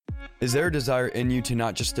Is there a desire in you to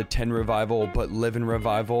not just attend revival, but live in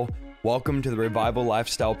revival? Welcome to the Revival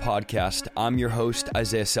Lifestyle Podcast. I'm your host,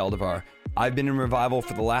 Isaiah Saldivar. I've been in revival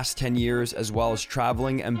for the last 10 years, as well as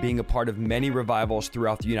traveling and being a part of many revivals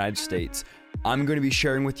throughout the United States. I'm going to be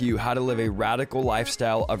sharing with you how to live a radical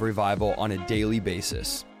lifestyle of revival on a daily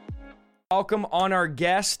basis. Welcome on our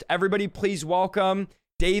guest. Everybody, please welcome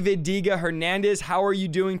David Diga Hernandez. How are you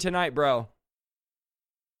doing tonight, bro?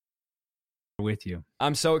 With you.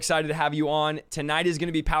 I'm so excited to have you on. Tonight is going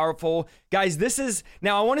to be powerful. Guys,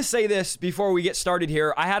 now I want to say this before we get started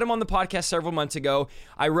here. I had him on the podcast several months ago.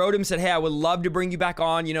 I wrote him, said, hey, I would love to bring you back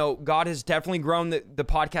on. You know, God has definitely grown the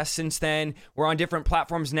podcast since then. We're on different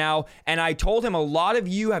platforms now. And I told him a lot of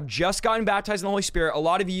you have just gotten baptized in the Holy Spirit. A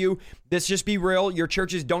lot of you, let's just be real, your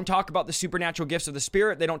churches don't talk about the supernatural gifts of the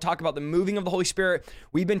Spirit. They don't talk about the moving of the Holy Spirit.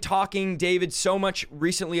 We've been talking, David, so much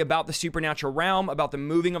recently about the supernatural realm, about the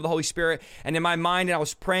moving of the Holy Spirit. And in my mind, and I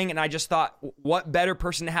was praying, and I just thought, what better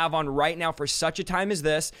person to have on right now for such a time as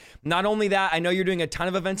this? Not only that, I know you're doing a ton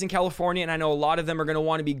of events in California, and I know a lot of them are going to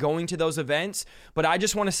want to be going to those events, but I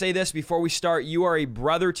just want to say this before we start. You are a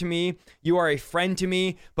brother to me. You are a friend to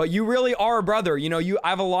me, but you really are a brother. You know, I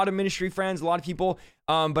have a lot of ministry friends, a lot of people,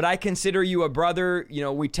 but I consider you a brother. You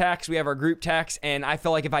know, we text, we have our group text, and I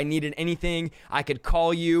feel like if I needed anything, I could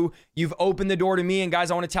call you. You've opened the door to me, and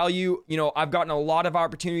guys, I want to tell you, you know, I've gotten a lot of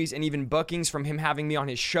opportunities and even bookings from him having me on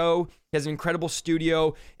his show. He has an incredible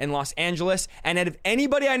studio in Los Angeles, and if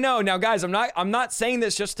anybody I know, now guys, I'm not saying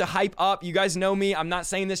this just to hype up. You guys know me. I'm not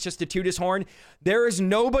saying this just to toot his horn. There is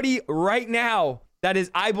nobody right now that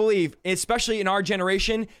is, I believe, especially in our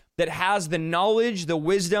generation, that has the knowledge, the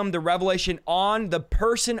wisdom, the revelation on the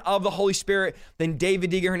person of the Holy Spirit than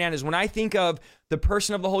David Diga Hernandez. When I think of the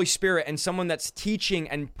person of the Holy Spirit and someone that's teaching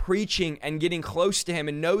and preaching and getting close to him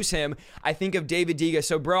and knows him, I think of David Diga.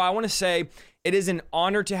 So, bro, I want to say it is an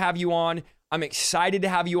honor to have you on. I'm excited to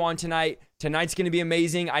have you on tonight. Tonight's going to be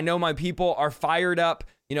amazing. I know my people are fired up.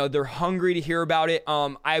 You know, they're hungry to hear about it.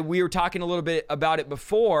 We were talking a little bit about it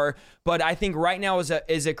before, but I think right now is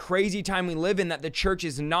a crazy time we live in, that the church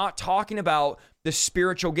is not talking about the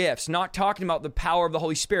spiritual gifts, not talking about the power of the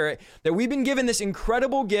Holy Spirit, that we've been given this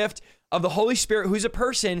incredible gift of the Holy Spirit, who's a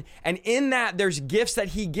person, and in that there's gifts that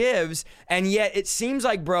he gives, and yet it seems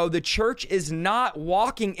like, bro, the church is not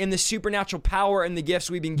walking in the supernatural power and the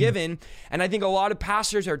gifts we've been given, and I think a lot of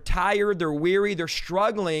pastors are tired, they're weary, they're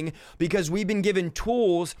struggling because we've been given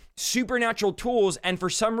tools, supernatural tools, and for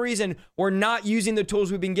some reason, we're not using the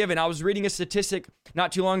tools we've been given. I was reading a statistic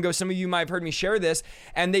not too long ago, some of you might have heard me share this,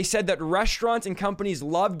 and they said that restaurants and companies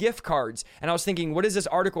love gift cards, and I was thinking, what is this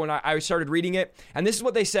article? And I started reading it, and this is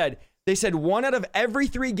what they said. They said 1 out of every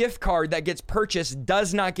 3 gift card that gets purchased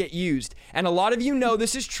does not get used. And a lot of you know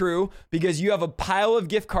this is true because you have a pile of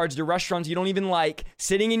gift cards to restaurants you don't even like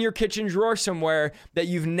sitting in your kitchen drawer somewhere that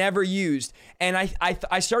you've never used. And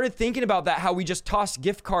I started thinking about that, how we just toss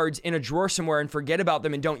gift cards in a drawer somewhere and forget about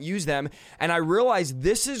them and don't use them. And I realized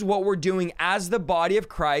this is what we're doing as the body of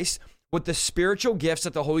Christ with the spiritual gifts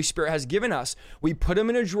that the Holy Spirit has given us. We put them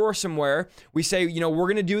in a drawer somewhere. We say, you know, we're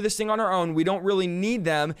going to do this thing on our own. We don't really need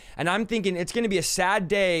them. And I'm thinking it's going to be a sad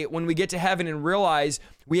day when we get to heaven and realize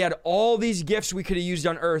we had all these gifts we could have used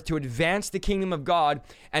on earth to advance the kingdom of God,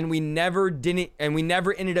 and we never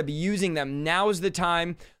ended up using them. Now is the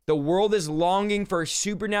time. The world is longing for a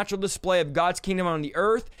supernatural display of God's kingdom on the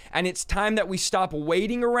earth, and it's time that we stop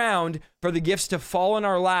waiting around for the gifts to fall in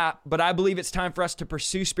our lap, but I believe it's time for us to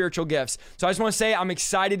pursue spiritual gifts. So I just want to say I'm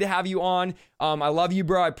excited to have you on. I love you,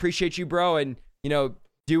 bro. I appreciate you, bro, and, you know,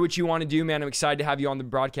 do what you want to do, man. I'm excited to have you on the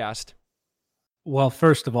broadcast. Well,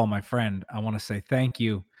 first of all, my friend, I want to say thank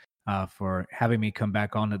you for having me come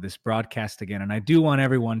back onto this broadcast again. And I do want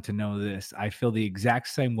everyone to know this. I feel the exact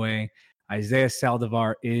same way. Isaiah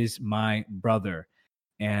Saldivar is my brother,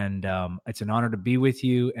 and it's an honor to be with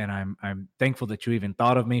you. And I'm thankful that you even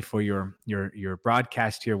thought of me for your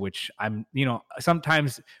broadcast here, which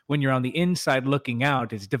sometimes when you're on the inside looking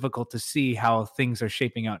out, it's difficult to see how things are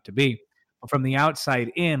shaping out to be. But from the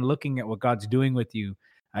outside in, looking at what God's doing with you,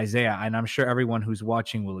 Isaiah, and I'm sure everyone who's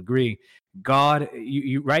watching will agree, God,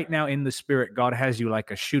 you right now in the Spirit, God has you like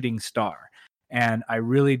a shooting star. And I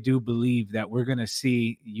really do believe that we're going to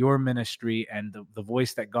see your ministry and the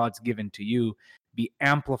voice that God's given to you be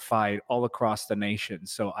amplified all across the nation.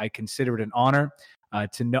 So I consider it an honor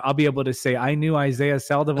to know. I'll be able to say, I knew Isaiah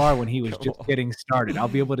Saldivar when he was just getting started. I'll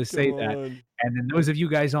be able to say that. And then those of you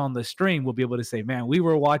guys on the stream will be able to say, man, we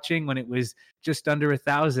were watching when it was just under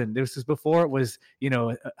 1,000. This was before it was,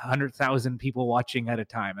 100,000 people watching at a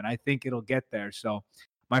time. And I think it'll get there. So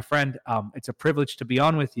my friend, it's a privilege to be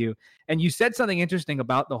on with you. And you said something interesting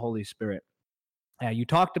about the Holy Spirit. You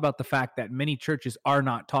talked about the fact that many churches are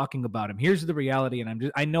not talking about him. Here's the reality,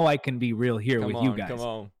 and I know I can be real here with you guys.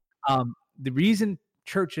 Come on. The reason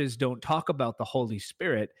churches don't talk about the Holy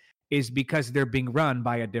Spirit is because they're being run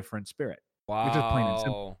by a different spirit. Which is plain and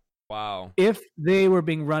simple. Wow. If they were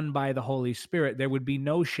being run by the Holy Spirit, there would be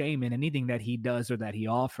no shame in anything that he does or that he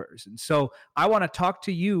offers. And so I want to talk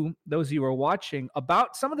to you, those of you who are watching,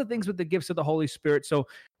 about some of the things with the gifts of the Holy Spirit. So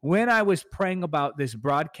when I was praying about this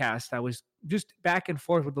broadcast, I was just back and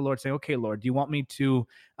forth with the Lord saying, okay, Lord, do you want me to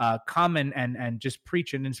come and just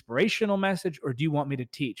preach an inspirational message, or do you want me to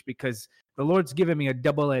teach? Because the Lord's given me a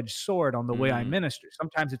double-edged sword on the way I minister.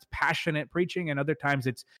 Sometimes it's passionate preaching, and other times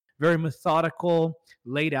it's very methodical,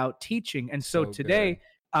 laid out teaching. And so today,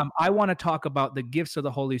 I want to talk about the gifts of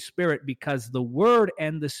the Holy Spirit, because the Word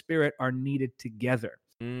and the Spirit are needed together.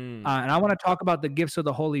 And I want to talk about the gifts of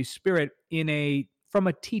the Holy Spirit from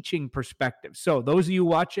a teaching perspective. So those of you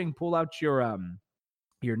watching, pull out your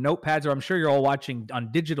notepads, or I'm sure you're all watching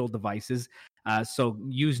on digital devices. So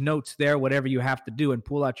use notes there, whatever you have to do, and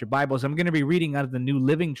pull out your Bibles. I'm going to be reading out of the New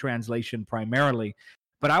Living Translation primarily,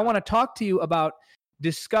 but I want to talk to you about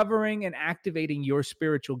discovering and activating your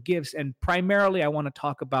spiritual gifts. And primarily, I want to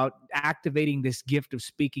talk about activating this gift of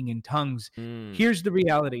speaking in tongues. Here's the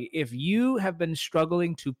reality. If you have been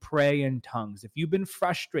struggling to pray in tongues, if you've been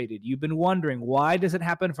frustrated, you've been wondering, why does it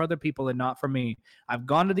happen for other people and not for me? I've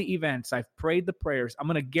gone to the events, I've prayed the prayers. I'm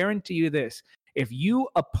going to guarantee you this. If you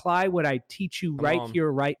apply what I teach you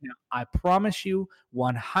here, right now, I promise you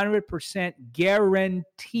 100%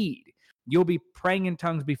 guaranteed you'll be praying in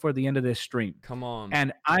tongues before the end of this stream. Come on.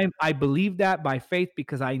 And I believe that by faith,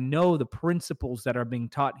 because I know the principles that are being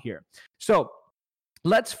taught here. So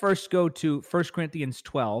let's first go to 1 Corinthians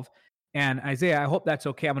 12. And Isaiah, I hope that's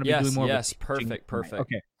okay. I'm going to be doing more of a perfect.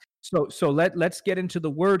 Okay. So let's get into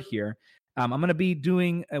the word here. I'm going to be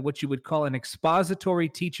doing what you would call an expository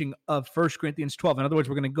teaching of 1 Corinthians 12. In other words,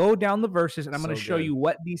 we're going to go down the verses, and I'm going to show you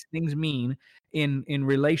what these things mean in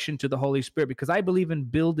relation to the Holy Spirit, because I believe in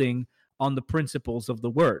building on the principles of the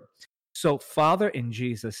word. So, Father, in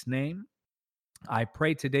Jesus' name, I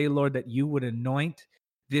pray today, Lord, that you would anoint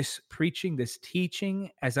this preaching, this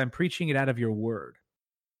teaching, as I'm preaching it out of your word.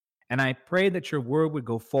 And I pray that your word would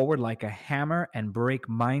go forward like a hammer and break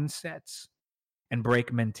mindsets and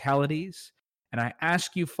break mentalities. And I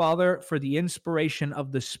ask you, Father, for the inspiration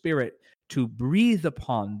of the Spirit to breathe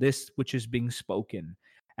upon this which is being spoken.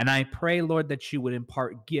 And I pray, Lord, that you would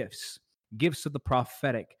impart gifts of the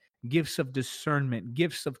prophetic, gifts of discernment,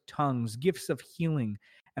 gifts of tongues, gifts of healing.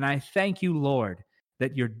 And I thank you, Lord,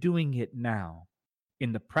 that you're doing it now.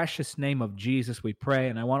 In the precious name of Jesus, we pray.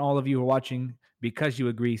 And I want all of you who are watching, because you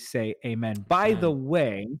agree, say amen. By the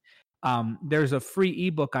way, there's a free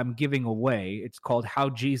ebook I'm giving away. It's called How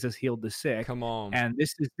Jesus Healed the Sick. Come on. And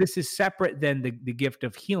this is separate than the gift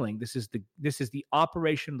of healing. This is the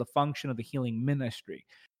operation, the function of the healing ministry.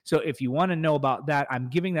 So if you want to know about that, I'm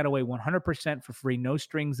giving that away 100% for free, no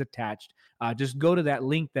strings attached. Just go to that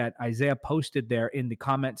link that Isaiah posted there in the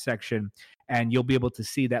comment section, and you'll be able to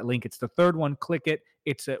see that link. It's the third one. Click it.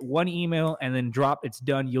 It's one email, and then drop. It's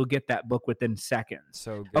done. You'll get that book within seconds.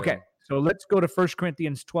 So good. Okay, so let's go to 1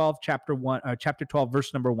 Corinthians 12, chapter 12,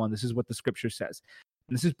 verse number 1. This is what the scripture says.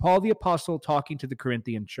 And this is Paul the Apostle talking to the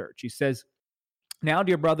Corinthian church. He says, "Now,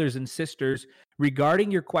 dear brothers and sisters, regarding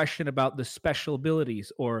your question about the special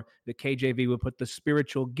abilities," or the KJV would put the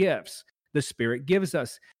spiritual gifts the Spirit gives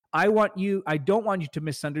us, I don't want you to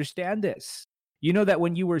misunderstand this. You know that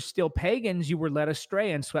when you were still pagans, you were led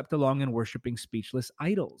astray and swept along in worshiping speechless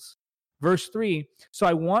idols. Verse 3, so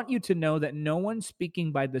I want you to know that no one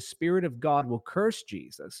speaking by the Spirit of God will curse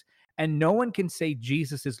Jesus, and no one can say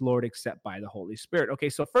Jesus is Lord except by the Holy Spirit. Okay,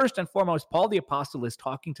 so first and foremost, Paul the Apostle is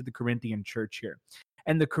talking to the Corinthian church here.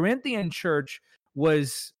 And the Corinthian church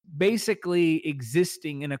was basically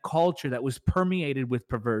existing in a culture that was permeated with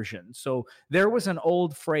perversion. So there was an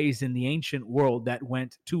old phrase in the ancient world that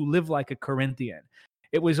went to live like a Corinthian.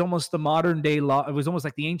 It was almost the modern day law. It was almost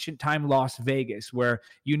like the ancient time Las Vegas, where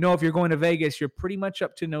if you're going to Vegas, you're pretty much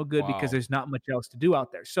up to no good because there's not much else to do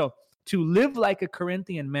out there. So to live like a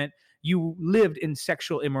Corinthian meant you lived in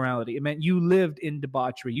sexual immorality. It meant you lived in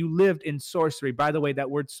debauchery. You lived in sorcery. By the way, that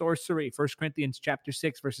word sorcery, 1 Corinthians chapter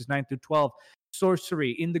 6, verses 9 through 12,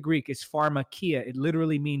 sorcery in the Greek is pharmakia. It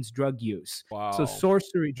literally means drug use. Wow. So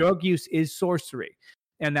sorcery, drug use is sorcery.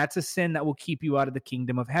 And that's a sin that will keep you out of the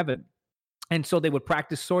kingdom of heaven. And so they would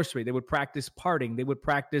practice sorcery. They would practice partying. They would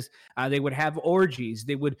practice, they would have orgies.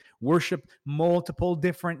 They would worship multiple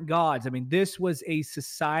different gods. I mean, this was a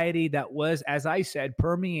society that was, as I said,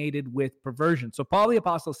 permeated with perversion. So Paul the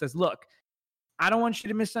Apostle says, look, I don't want you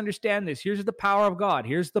to misunderstand this. Here's the power of God.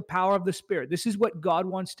 Here's the power of the Spirit. This is what God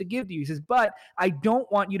wants to give to you. He says, but I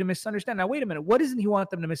don't want you to misunderstand. Now, wait a minute. What doesn't he want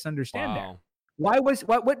them to misunderstand there?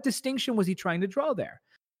 What distinction was he trying to draw there?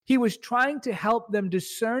 He was trying to help them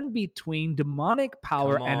discern between demonic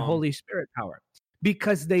power and Holy Spirit power,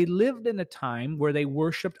 because they lived in a time where they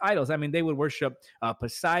worshipped idols. I mean, they would worship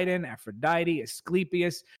Poseidon, Aphrodite,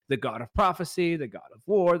 Asclepius, the god of prophecy, the god of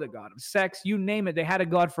war, the god of sex, you name it. They had a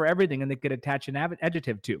god for everything, and they could attach an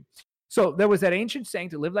adjective to. So there was that ancient saying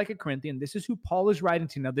to live like a Corinthian. This is who Paul is writing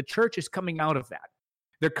to. Now, the church is coming out of that.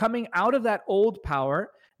 They're coming out of that old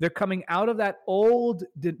power. They're coming out of that old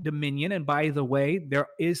dominion. And by the way, there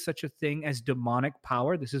is such a thing as demonic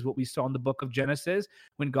power. This is what we saw in the book of Genesis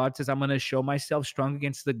when God says, I'm going to show myself strong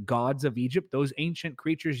against the gods of Egypt. Those ancient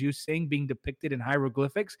creatures you sing being depicted in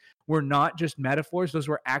hieroglyphics were not just metaphors. Those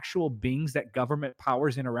were actual beings that government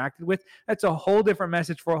powers interacted with. That's a whole different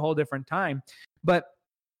message for a whole different time. But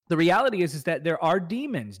the reality is that there are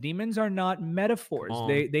demons. Demons are not metaphors.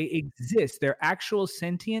 They exist. They're actual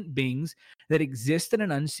sentient beings that exist in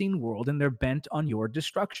an unseen world, and they're bent on your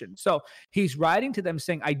destruction. So he's writing to them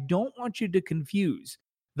saying, I don't want you to confuse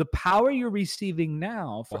the power you're receiving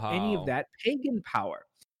now for any of that pagan power.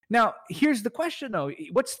 Now, here's the question, though.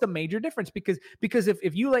 What's the major difference? Because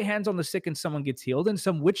if you lay hands on the sick and someone gets healed, and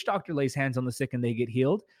some witch doctor lays hands on the sick and they get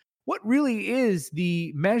healed, what really is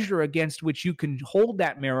the measure against which you can hold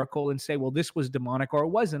that miracle and say, well, this was demonic or it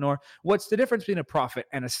wasn't? Or what's the difference between a prophet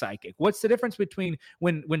and a psychic? What's the difference between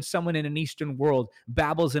when someone in an Eastern world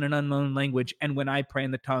babbles in an unknown language and when I pray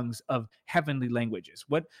in the tongues of heavenly languages?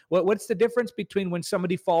 What's the difference between when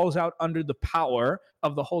somebody falls out under the power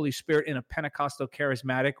of the Holy Spirit in a Pentecostal,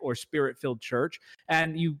 charismatic, or spirit-filled church,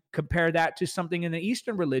 and you compare that to something in the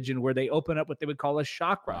Eastern religion where they open up what they would call a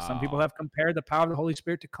chakra? Some people have compared the power of the Holy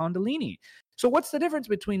Spirit to Kundalini. So what's the difference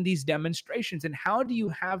between these demonstrations, and how do you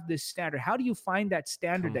have this standard? How do you find that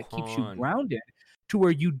standard that keeps you grounded to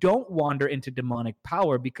where you don't wander into demonic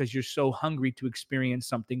power because you're so hungry to experience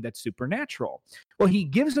something that's supernatural? Well, he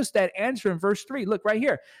gives us that answer in verse 3. Look right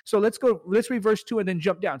here. So let's read verse 2 and then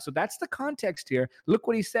jump down. So that's the context here. Look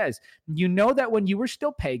what he says. You know that when you were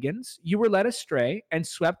still pagans, you were led astray and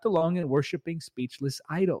swept along in worshiping speechless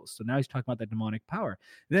idols. So now he's talking about that demonic power.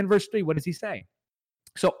 And then verse 3, what does he say?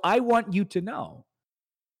 So I want you to know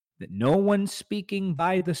that no one speaking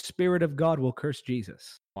by the Spirit of God will curse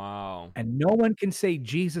Jesus. Wow. And no one can say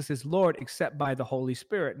Jesus is Lord except by the Holy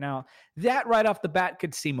Spirit. Now, that right off the bat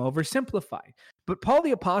could seem oversimplified. But Paul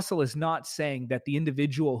the Apostle is not saying that the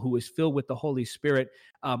individual who is filled with the Holy Spirit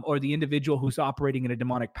or the individual who's operating in a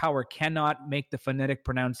demonic power cannot make the phonetic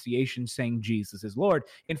pronunciation saying Jesus is Lord.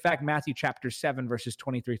 In fact, Matthew chapter 7, verses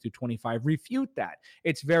 23 through 25 refute that.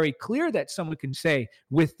 It's very clear that someone can say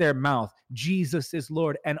with their mouth, Jesus is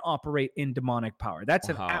Lord, and operate in demonic power. That's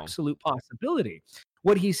an absolute possibility.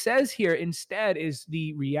 What he says here instead is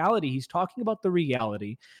the reality. He's talking about the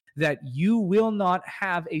reality that you will not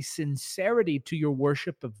have a sincerity to your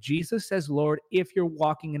worship of Jesus as Lord if you're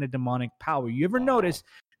walking in a demonic power. You ever notice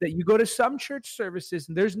that you go to some church services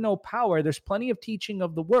and there's no power? There's plenty of teaching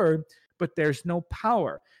of the word, but there's no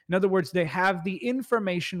power. In other words, they have the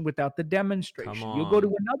information without the demonstration. You'll go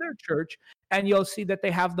to another church and you'll see that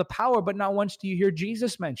they have the power, but not once do you hear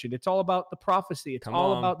Jesus mentioned. It's all about the prophecy. It's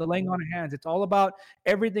all about the laying on of hands. It's all about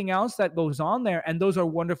everything else that goes on there. And those are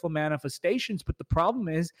wonderful manifestations. But the problem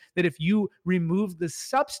is that if you remove the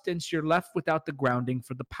substance, you're left without the grounding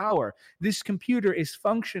for the power. This computer is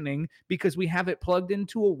functioning because we have it plugged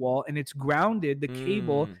into a wall and it's grounded. The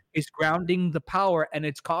cable is grounding the power, and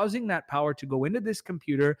it's causing that power to go into this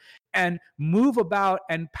computer and move about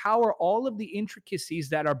and power all of the intricacies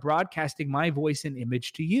that are broadcasting my voice and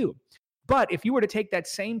image to you. But if you were to take that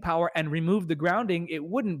same power and remove the grounding, it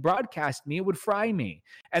wouldn't broadcast me, it would fry me.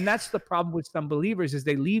 And that's the problem with some believers, is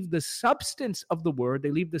they leave the substance of the word,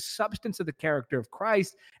 they leave the substance of the character of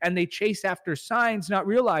Christ, and they chase after signs, not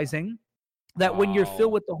realizing that when you're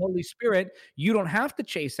filled with the Holy Spirit, you don't have to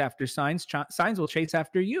chase after signs. Signs will chase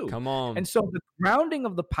after you. Come on. And so the grounding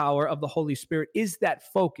of the power of the Holy Spirit is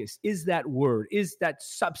that focus, is that word, is that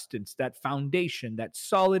substance, that foundation, that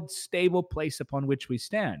solid, stable place upon which we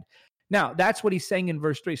stand. Now, that's what he's saying in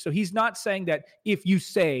verse 3. So he's not saying that if you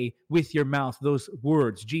say with your mouth those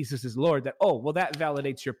words, Jesus is Lord, that, oh, well, that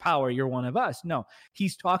validates your power, you're one of us. No,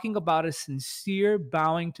 he's talking about a sincere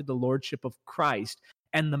bowing to the lordship of Christ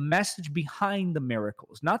and the message behind the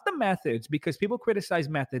miracles, not the methods, because people criticize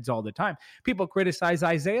methods all the time. People criticize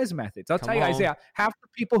Isaiah's methods. I'll tell you, Isaiah, half the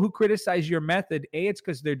people who criticize your method, it's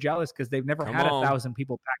because they're jealous because they've never had 1,000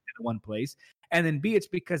 people packed into one place. And then B, it's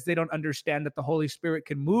because they don't understand that the Holy Spirit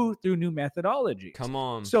can move through new methodologies. Come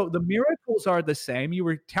on. So the miracles are the same. You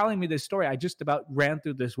were telling me this story. I just about ran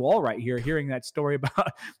through this wall right here, hearing that story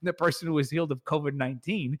about the person who was healed of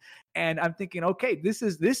COVID-19. And I'm thinking, okay, this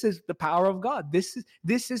is the power of God. This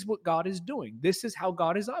is what God is doing. This is how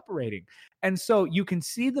God is operating. And so you can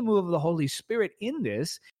see the move of the Holy Spirit in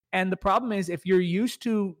this. And the problem is, if you're used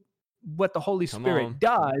to what the Holy Spirit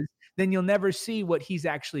does, then you'll never see what he's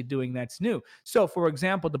actually doing that's new. So, for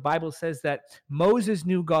example, the Bible says that Moses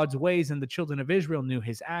knew God's ways and the children of Israel knew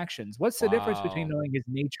his actions. What's the difference between knowing his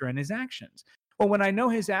nature and his actions? Well, when I know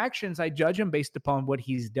his actions, I judge him based upon what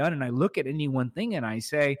he's done. And I look at any one thing and I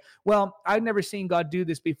say, well, I've never seen God do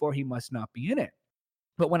this before. He must not be in it.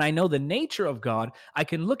 But when I know the nature of God, I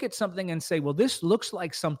can look at something and say, well, this looks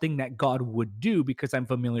like something that God would do because I'm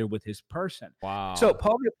familiar with his person. Wow. So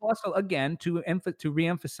Paul the Apostle, again, to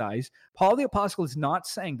reemphasize, Paul the Apostle is not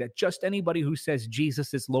saying that just anybody who says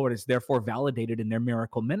Jesus is Lord is therefore validated in their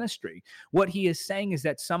miracle ministry. What he is saying is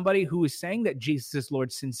that somebody who is saying that Jesus is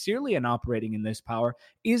Lord sincerely and operating in this power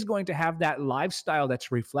is going to have that lifestyle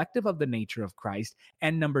that's reflective of the nature of Christ.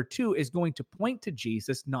 And number two, is going to point to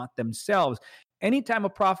Jesus, not themselves. Anytime a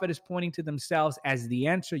prophet is pointing to themselves as the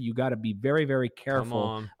answer, you got to be very, very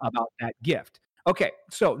careful about that gift. Okay,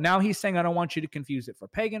 so now he's saying, I don't want you to confuse it for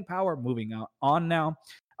pagan power. Moving on now.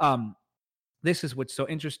 This is what's so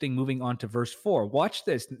interesting, moving on to verse 4. Watch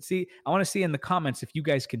this. See, I want to see in the comments if you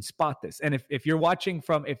guys can spot this. And if you're watching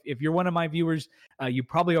from, if you're one of my viewers, you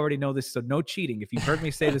probably already know this, so no cheating. If you've heard me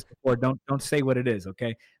say this before, don't say what it is,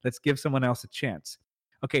 okay? Let's give someone else a chance.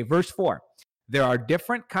 Okay, verse 4. There are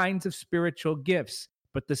different kinds of spiritual gifts,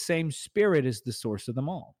 but the same Spirit is the source of them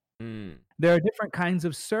all. There are different kinds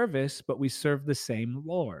of service, but we serve the same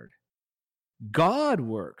Lord. God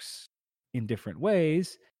works in different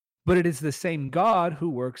ways, but it is the same God who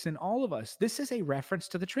works in all of us. This is a reference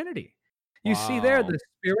to the Trinity. You see there the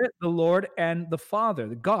Spirit, the Lord, and the Father,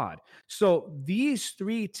 the God. So these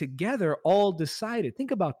three together all decided.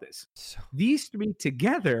 Think about this. These three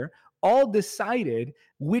together all decided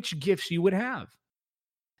which gifts you would have.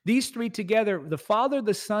 These three together, the Father,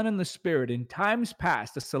 the Son, and the Spirit, in times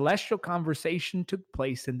past, a celestial conversation took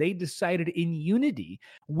place, and they decided in unity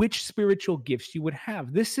which spiritual gifts you would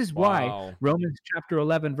have. This is why Romans chapter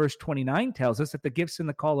 11, verse 29 tells us that the gifts in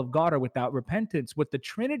the call of God are without repentance. What the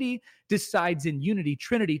Trinity decides in unity,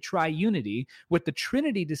 Trinity, triunity, what the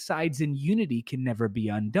Trinity decides in unity can never be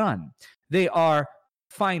undone. They are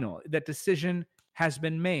final. That decision has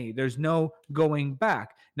been made. There's no going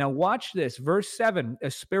back. Now watch this. Verse 7,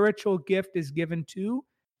 a spiritual gift is given to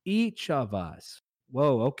each of us.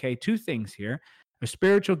 Whoa, okay, two things here. A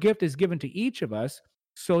spiritual gift is given to each of us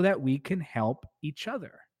so that we can help each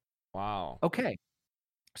other. Wow. Okay.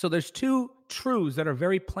 So there's two truths that are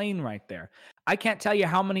very plain right there. I can't tell you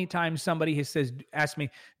how many times somebody has asked me,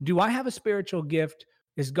 do I have a spiritual gift?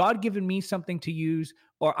 Has God given me something to use?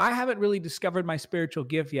 Or I haven't really discovered my spiritual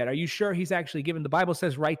gift yet. Are you sure he's actually given? The Bible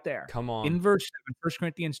says right there. Come on. In verse 7, 1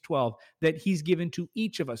 Corinthians 12, that he's given to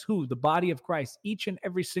each of us. Who? The body of Christ. Each and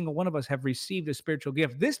every single one of us have received a spiritual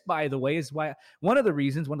gift. This, by the way, is why one of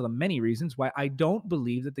the many reasons why I don't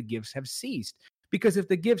believe that the gifts have ceased. Because if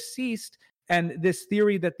the gifts ceased, and this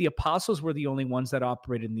theory that the apostles were the only ones that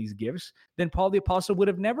operated in these gifts, then Paul the apostle would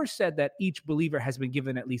have never said that each believer has been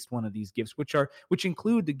given at least one of these gifts, which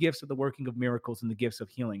include the gifts of the working of miracles and the gifts of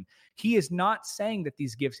healing. He is not saying that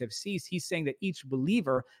these gifts have ceased. He's saying that each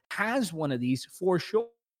believer has one of these for sure.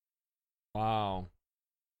 Wow.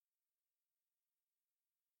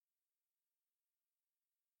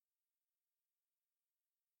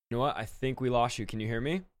 You know what? I think we lost you. Can you hear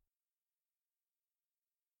me?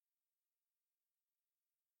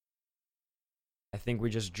 I think we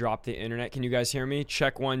just dropped the internet. Can you guys hear me?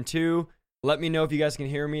 Check 1, 2. Let me know if you guys can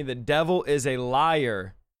hear me. The devil is a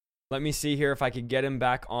liar. Let me see here if I could get him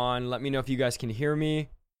back on. Let me know if you guys can hear me.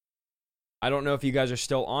 I don't know if you guys are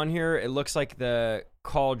still on here. It looks like the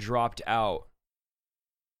call dropped out.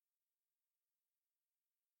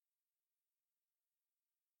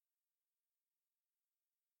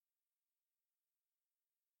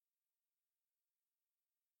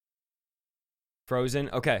 Frozen.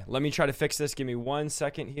 Okay, let me try to fix this. Give me 1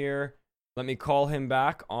 second here. Let me call him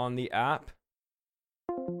back on the app.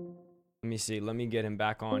 Let me see. Let me get him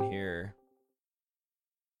back on here.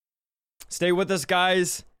 Stay with us,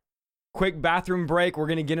 guys. Quick bathroom break. We're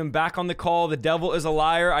going to get him back on the call. The devil is a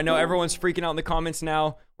liar. I know everyone's freaking out in the comments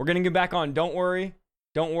now. We're going to get back on. Don't worry.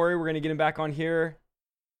 Don't worry. We're going to get him back on here.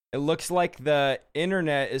 It looks like the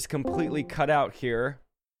internet is completely cut out here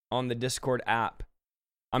on the Discord app.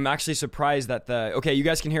 I'm actually surprised that okay, you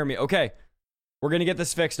guys can hear me. Okay, we're going to get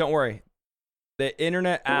this fixed. Don't worry. The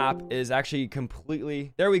internet app is actually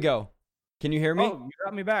completely... There we go. Can you hear me? Oh, you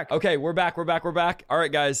got me back. Okay, we're back. All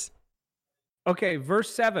right, guys. Okay, verse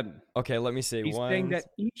 7. Okay, let me see. He's saying that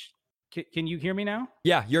each... Can you hear me now?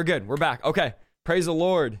 Yeah, you're good. We're back. Okay, praise the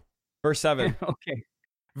Lord. Verse 7. Okay.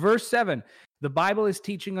 Verse 7. The Bible is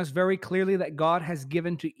teaching us very clearly that God has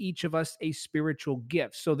given to each of us a spiritual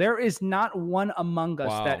gift. So there is not one among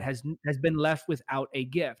us that has been left without a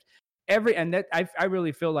gift. I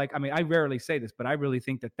really feel like, I mean, I rarely say this, but I really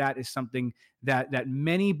think that is something that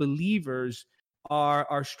many believers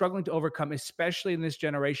are struggling to overcome, especially in this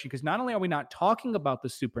generation, because not only are we not talking about the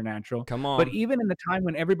supernatural, but even in the time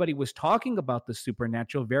when everybody was talking about the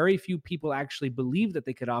supernatural, very few people actually believed that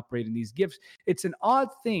they could operate in these gifts. It's an odd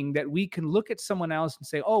thing that we can look at someone else and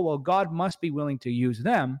say, oh, well, God must be willing to use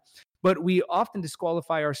them. But we often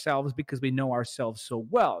disqualify ourselves because we know ourselves so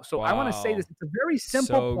well. So I want to say this. It's a very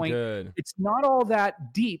simple point. Good. It's not all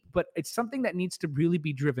that deep, but it's something that needs to really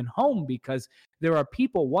be driven home, because there are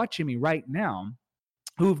people watching me right now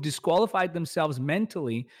who've disqualified themselves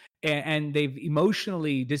mentally, and they've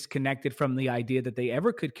emotionally disconnected from the idea that they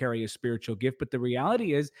ever could carry a spiritual gift. But the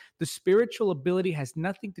reality is, the spiritual ability has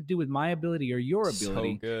nothing to do with my ability or your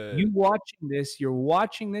ability. So good. You're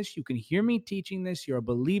watching this, you can hear me teaching this, you're a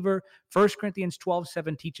believer. 1 Corinthians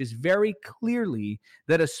 12:7 teaches very clearly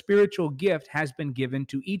that a spiritual gift has been given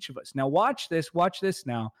to each of us. Now watch this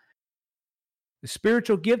now. The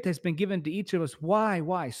spiritual gift has been given to each of us.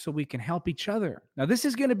 Why? So we can help each other. Now, this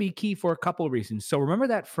is going to be key for a couple of reasons. So remember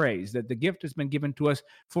that phrase, that the gift has been given to us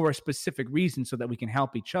for a specific reason so that we can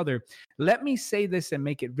help each other. Let me say this and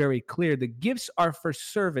make it very clear. The gifts are for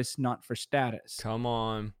service, not for status. Come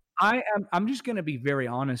on. I'm just going to be very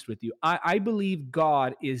honest with you. I believe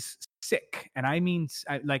God is sick. And I mean,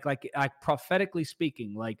 like prophetically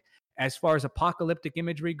speaking, like, as far as apocalyptic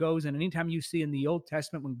imagery goes, and anytime you see in the Old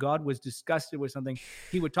Testament when God was disgusted with something,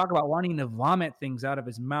 he would talk about wanting to vomit things out of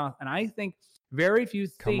his mouth. And I think very few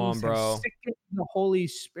things have sickened the Holy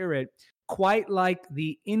Spirit quite like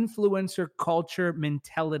the influencer culture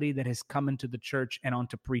mentality that has come into the church and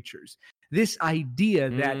onto preachers. This idea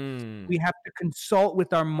that we have to consult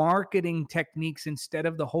with our marketing techniques instead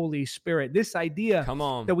of the Holy Spirit. This idea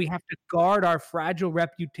that we have to guard our fragile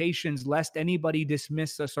reputations lest anybody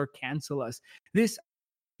dismiss us or cancel us. This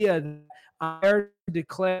idea that I dare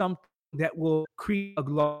declare something that will create a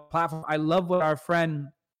global platform. I love what our friend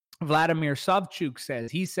Vladimir Savchuk says.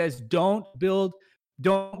 He says, don't build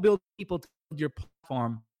people to build your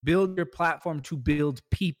platform. Build your platform to build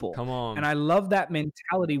people. Come on. And I love that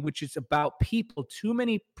mentality, which is about people. Too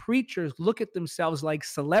many preachers look at themselves like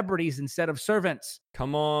celebrities instead of servants.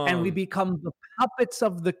 Come on. And we become the puppets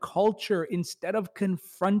of the culture instead of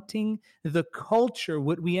confronting the culture.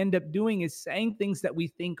 What we end up doing is saying things that we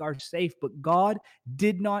think are safe, but God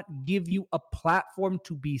did not give you a platform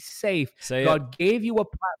to be safe. God gave you a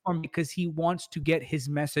platform because he wants to get his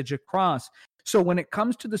message across. So when it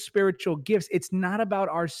comes to the spiritual gifts, it's not about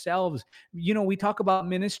ourselves. You know, we talk about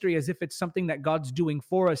ministry as if it's something that God's doing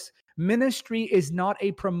for us. Ministry is not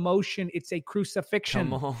a promotion, it's a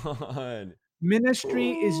crucifixion. Come on.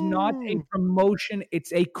 Ministry is not a promotion,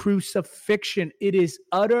 it's a crucifixion. It is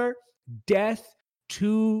utter death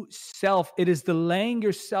to self. It is the laying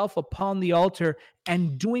yourself upon the altar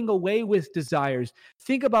and doing away with desires.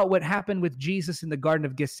 Think about what happened with Jesus in the Garden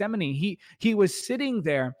of Gethsemane. He was sitting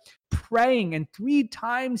there praying, and 3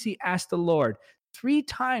 times he asked the Lord. 3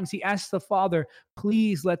 times he asked the Father,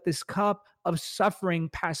 please let this cup of suffering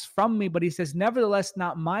pass from me. But he says, nevertheless,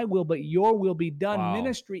 not my will, but your will be done. Wow.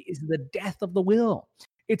 Ministry is the death of the will.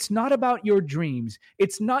 It's not about your dreams.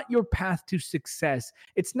 It's not your path to success.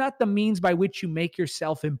 It's not the means by which you make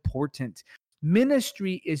yourself important.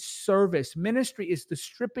 Ministry is service. Ministry is the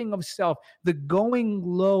stripping of self, the going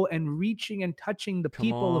low and reaching and touching the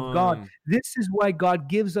people of God. This is why God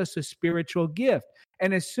gives us a spiritual gift.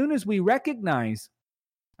 And as soon as we recognize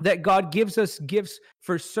that God gives us gifts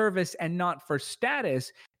for service and not for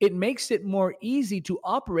status, it makes it more easy to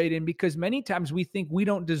operate in, because many times we think we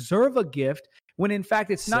don't deserve a gift, when in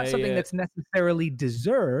fact it's not something that's necessarily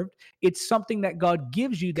deserved. It's something that God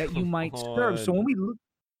gives you that you might serve. So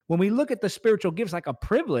when we look at the spiritual gifts like a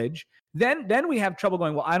privilege, then we have trouble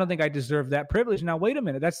going, well, I don't think I deserve that privilege. Now, wait a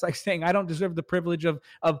minute. That's like saying I don't deserve the privilege of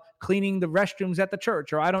cleaning the restrooms at the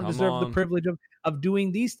church, or I don't deserve the privilege of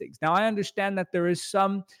doing these things. Now, I understand that there is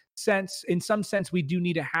in some sense, we do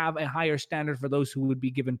need to have a higher standard for those who would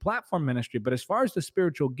be given platform ministry. But as far as the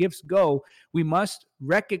spiritual gifts go, we must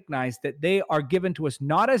recognize that they are given to us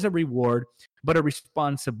not as a reward, but a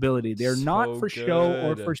responsibility. They're not for show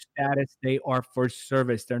or for status. They are for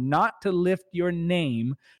service. They're not to lift your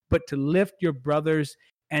name, but to lift your brothers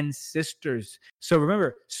and sisters. So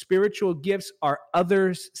remember, spiritual gifts are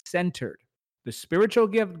others-centered. The spiritual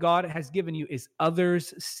gift God has given you is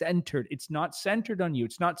others-centered. It's not centered on you.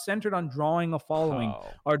 It's not centered on drawing a following Oh,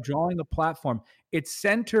 or drawing a platform. It's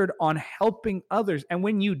centered on helping others. And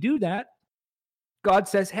when you do that, God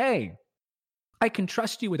says, hey, I can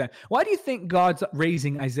trust you with that. Why do you think God's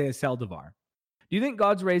raising Isaiah Saldivar? Do you think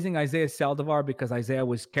God's raising Isaiah Saldivar because Isaiah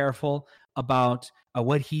was careful about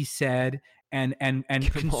what he said and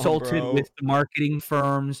consulted with the marketing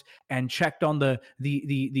firms and checked on the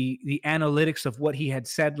analytics of what he had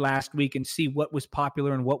said last week and see what was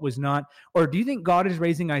popular and what was not? Or do you think God is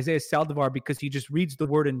raising Isaiah Saldivar because he just reads the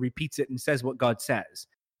word and repeats it and says what God says?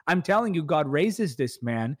 I'm telling you, God raises this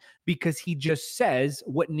man because he just says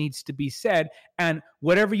what needs to be said. And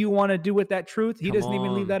whatever you want to do with that truth, he doesn't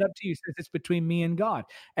even leave that up to you. He says it's between me and God.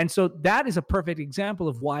 And so that is a perfect example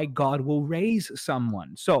of why God will raise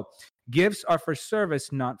someone. So gifts are for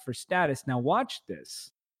service, not for status. Now watch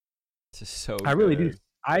this. This is so I really good. do.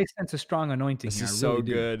 I sense a strong anointing here. This is so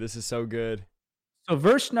good. This is so good. So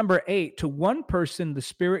verse number 8, to one person, the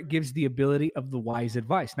Spirit gives the ability of the wise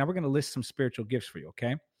advice. Now we're going to list some spiritual gifts for you,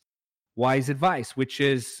 okay? Wise advice, which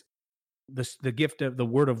is the gift of the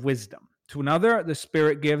word of wisdom. To another, the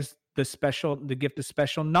Spirit gives the gift of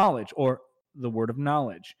special knowledge, or the word of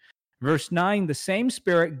knowledge. Verse 9, the same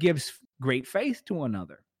Spirit gives great faith to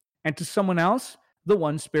another. And to someone else, the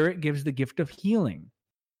one Spirit gives the gift of healing.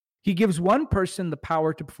 He gives one person the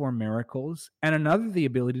power to perform miracles and another the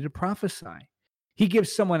ability to prophesy. He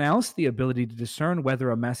gives someone else the ability to discern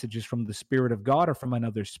whether a message is from the Spirit of God or from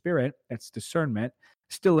another spirit. That's discernment.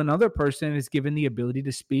 Still another person is given the ability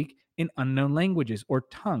to speak in unknown languages or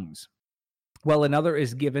tongues, while another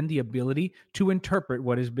is given the ability to interpret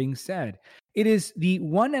what is being said. It is the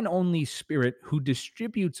one and only Spirit who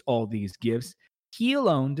distributes all these gifts. He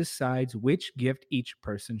alone decides which gift each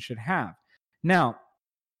person should have. Now,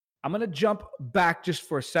 I'm going to jump back just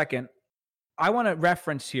for a second. I want to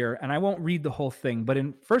reference here, and I won't read the whole thing, but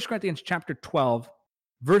in 1 Corinthians chapter 12,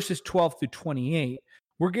 verses 12 through 28,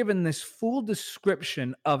 we're given this full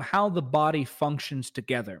description of how the body functions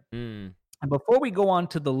together. And before we go on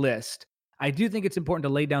to the list, I do think it's important to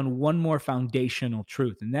lay down one more foundational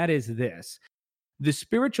truth, and that is this. The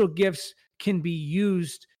spiritual gifts can be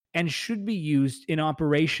used and should be used in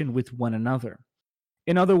operation with one another.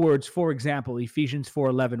 In other words, for example, Ephesians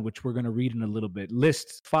 4:11, which we're going to read in a little bit,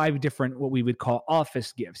 lists 5 different what we would call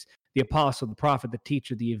office gifts: the apostle, the prophet, the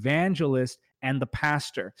teacher, the evangelist, and the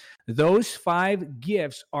pastor. Those 5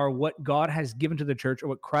 gifts are what God has given to the church, or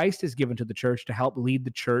what Christ has given to the church, to help lead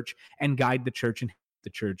the church and guide the church and help the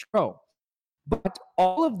church grow. But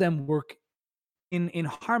all of them work in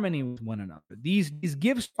harmony with one another. These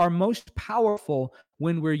gifts are most powerful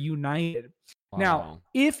when we're united. Wow. Now,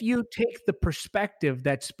 if you take the perspective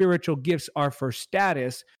that spiritual gifts are for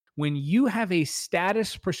status, when you have a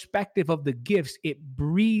status perspective of the gifts, it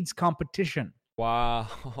breeds competition.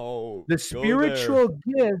 Wow. The spiritual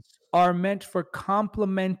gifts are meant for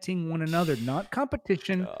complementing one another, not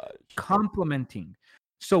competition, complementing.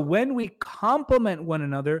 So when we complement one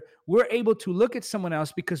another, we're able to look at someone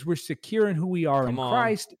else because we're secure in who we are in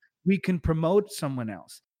Christ. We can promote someone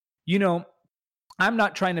else. You know, I'm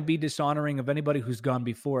not trying to be dishonoring of anybody who's gone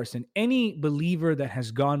before us, and any believer that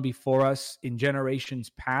has gone before us in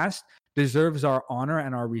generations past deserves our honor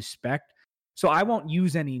and our respect. So I won't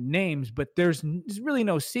use any names, but there's really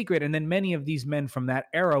no secret. And then many of these men from that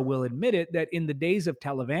era will admit it, that in the days of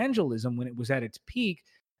televangelism, when it was at its peak,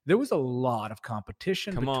 there was a lot of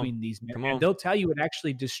competition between these men. And they'll tell you it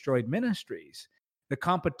actually destroyed ministries. The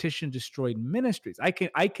competition destroyed ministries. I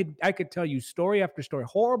could tell you story after story,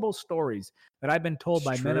 horrible stories that I've been told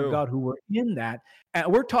by men of God who were in that.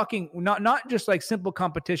 And we're talking not just like simple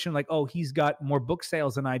competition, like, oh, he's got more book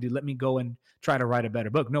sales than I do, let me go and try to write a better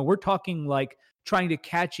book. No, we're talking like trying to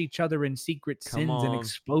catch each other in secret sins and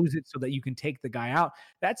expose it so that you can take the guy out.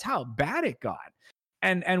 That's how bad it got.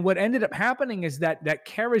 And what ended up happening is that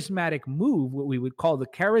charismatic move, what we would call the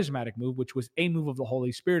charismatic move, which was a move of the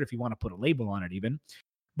Holy Spirit, if you want to put a label on it even,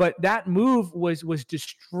 but that move was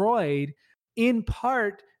destroyed in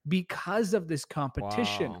part because of this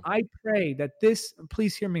competition. Wow. I pray that this,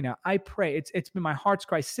 please hear me now, I pray, it's been my heart's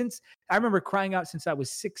cry since, I remember crying out since I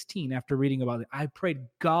was 16 after reading about it. I prayed,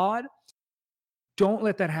 God, don't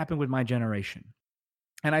let that happen with my generation.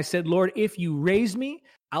 And I said, Lord, if you raise me,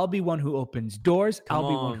 I'll be one who opens doors. Come I'll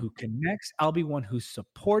be one on. who connects. I'll be one who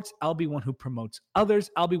supports. I'll be one who promotes others.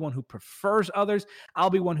 I'll be one who prefers others. I'll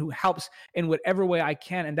be one who helps in whatever way I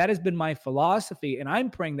can. And that has been my philosophy. And I'm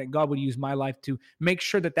praying that God would use my life to make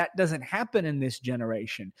sure that that doesn't happen in this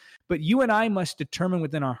generation. But you and I must determine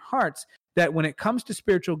within our hearts that when it comes to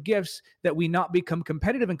spiritual gifts, that we not become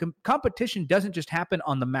competitive. And competition doesn't just happen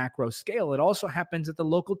on the macro scale. It also happens at the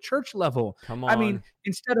local church level. Come on. I mean,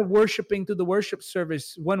 instead of worshiping through the worship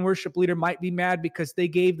service, one worship leader might be mad because they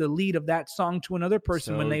gave the lead of that song to another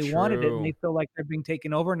person when they wanted it, and they feel like they're being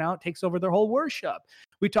taken over. Now it takes over their whole worship.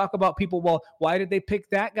 We talk about people, well, why did they pick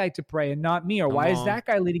that guy to pray and not me? Or why is that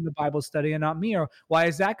guy leading a Bible study and not me? Or why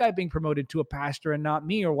is that guy being promoted to a pastor and not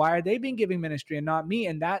me? Or why are they being given ministry and not me?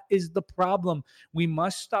 And that is the problem. We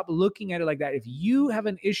must stop looking at it like that. If you have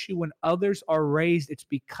an issue when others are raised, it's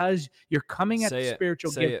because you're coming at the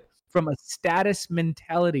spiritual gift from a status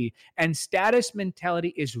mentality. And status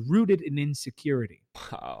mentality is rooted in insecurity.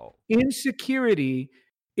 Wow. Insecurity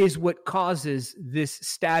is what causes this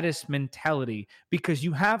status mentality, because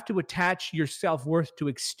you have to attach your self-worth to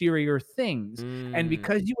exterior things. And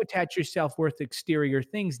because you attach your self-worth to exterior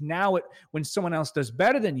things, now when someone else does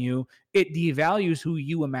better than you, it devalues who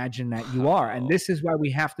you imagine that you are. And this is why we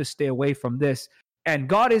have to stay away from this. And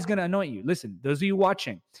God is going to anoint you. Listen, those of you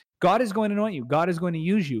watching, God is going to anoint you. God is going to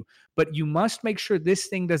use you. But you must make sure this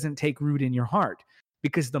thing doesn't take root in your heart.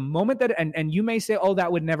 Because the moment that, and you may say, oh,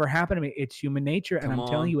 that would never happen to me. It's human nature. And I'm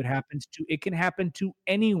telling you, it can happen to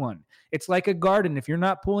anyone. It's like a garden. If you're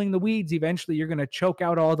not pulling the weeds, eventually you're going to choke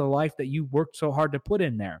out all the life that you worked so hard to put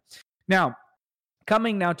in there. Now,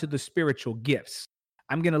 coming now to the spiritual gifts,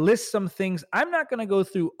 I'm going to list some things. I'm not going to go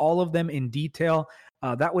through all of them in detail.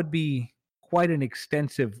 That would be quite an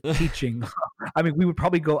extensive teaching. I mean, we would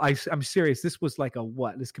probably go, I'm serious. This was like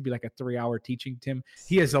this could be like a 3-hour teaching, Tim.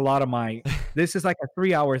 He has a lot of this is like a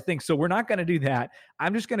 3-hour thing. So we're not going to do that.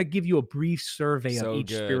 I'm just going to give you a brief survey of each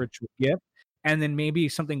spiritual gift. And then maybe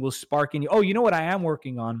something will spark in you. Oh, you know what I am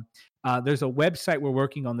working on? There's a website we're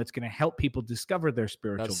working on that's going to help people discover their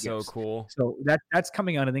spiritual gifts. That's so cool. So that's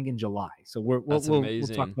coming out, I think, in July. So we'll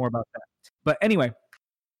talk more about that. But anyway,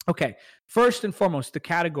 okay, first and foremost, the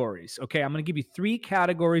categories. Okay, I'm going to give you 3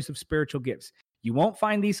 categories of spiritual gifts. You won't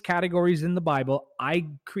find these categories in the Bible. I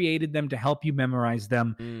created them to help you memorize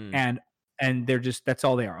them, and they're that's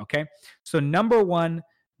all they are, okay? So number 1,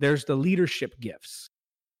 there's the leadership gifts.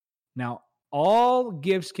 Now, all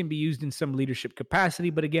gifts can be used in some leadership capacity,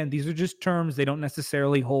 but again, these are just terms. They don't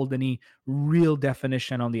necessarily hold any real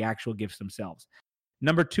definition on the actual gifts themselves.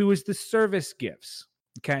 Number 2 is the service gifts.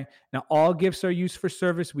 Okay. Now, all gifts are used for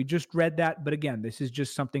service. We just read that. But again, this is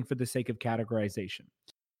just something for the sake of categorization.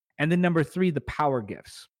 And then number 3, the power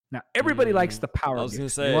gifts. Now, everybody likes the power gifts. I was going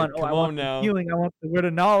to say, I want now. Healing, I want the word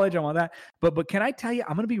of knowledge. I want that. But can I tell you,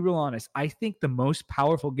 I'm going to be real honest. I think the most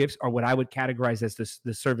powerful gifts are what I would categorize as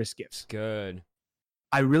the service gifts. Good.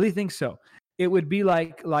 I really think so. It would be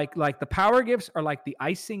like the power gifts are like the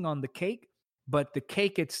icing on the cake, but the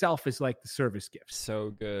cake itself is like the service gifts. So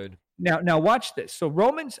good. Now watch this. So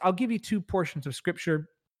Romans, I'll give you 2 portions of scripture,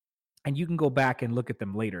 and you can go back and look at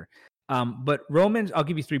them later. But Romans, I'll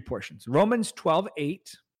give you 3 portions. Romans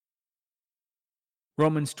 12:8,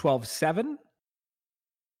 Romans 12:7,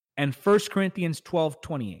 and 1 Corinthians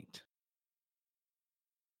 12:28.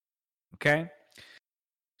 Okay?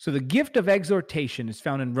 So the gift of exhortation is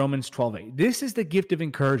found in Romans 12:8. This is the gift of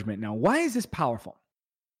encouragement. Now, why is this powerful?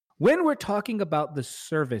 When we're talking about the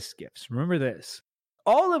service gifts, remember this.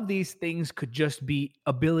 All of these things could just be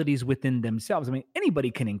abilities within themselves. I mean, anybody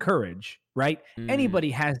can encourage, right? Anybody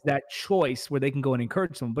has that choice where they can go and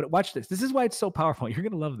encourage someone. But watch this. This is why it's so powerful. You're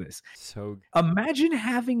going to love this. So imagine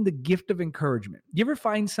having the gift of encouragement. You ever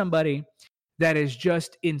find somebody that is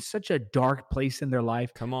just in such a dark place in their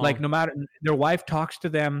life? Come on. Like no matter, their wife talks to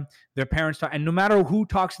them, their parents talk, and no matter who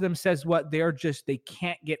talks to them, says what, they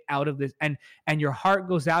can't get out of this. And your heart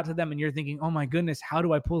goes out to them and you're thinking, oh my goodness, how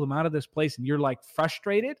do I pull them out of this place? And you're like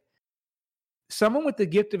frustrated. Someone with the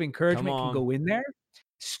gift of encouragement can go in there,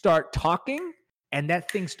 start talking, and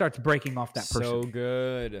that thing starts breaking off that person. So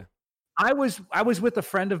good. I was with a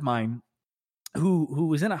friend of mine who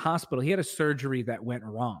was in a hospital. He had a surgery that went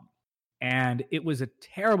wrong. And it was a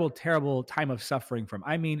terrible, terrible time of suffering for him.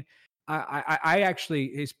 I mean, I actually,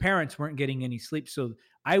 his parents weren't getting any sleep. So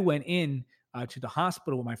I went in to the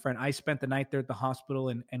hospital with my friend. I spent the night there at the hospital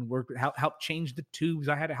and worked, helped change the tubes.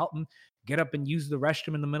 I had to help him get up and use the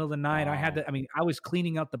restroom in the middle of the night. Wow. I was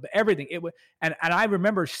cleaning out everything. And I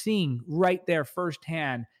remember seeing right there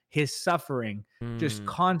firsthand his suffering, just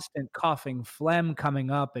constant coughing, phlegm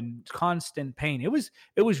coming up and constant pain. It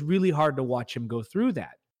was really hard to watch him go through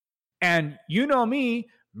that. And you know me,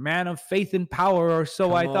 man of faith and power, or so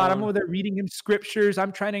Come I thought. I'm on. over there reading him scriptures.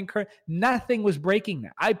 I'm trying to encourage. Nothing was breaking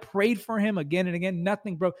that. I prayed for him again and again.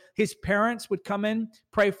 Nothing broke. His parents would come in,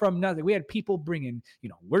 pray for him. Nothing. We had people bringing,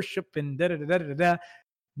 worship and da-da-da-da-da-da.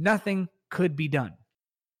 Nothing could be done.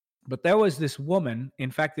 But there was this woman.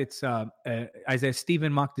 In fact, it's Isaiah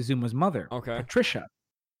Stephen Moctezuma's mother, Patricia.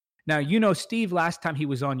 Now, Steve, last time he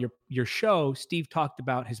was on your show, Steve talked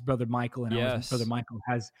about his brother Michael, and his brother Michael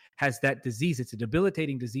has that disease. It's a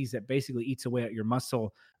debilitating disease that basically eats away at your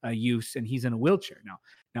muscle use, and he's in a wheelchair.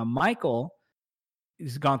 Now Michael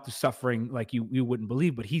has gone through suffering like you wouldn't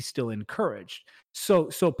believe, but he's still encouraged.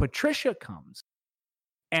 So Patricia comes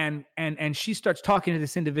and she starts talking to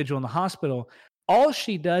this individual in the hospital. All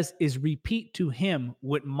she does is repeat to him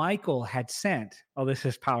what Michael had sent. Oh, this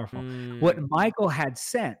is powerful. What Michael had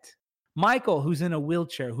sent. Michael, who's in a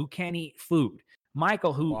wheelchair, who can't eat food.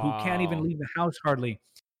 Michael, who can't even leave the house hardly,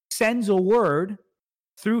 sends a word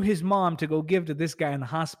through his mom to go give to this guy in the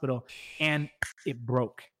hospital, and it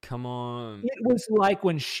broke. Come on. It was like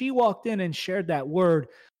when she walked in and shared that word,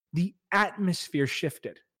 the atmosphere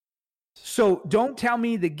shifted. So don't tell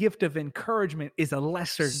me the gift of encouragement is a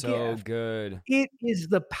lesser gift. So good. It is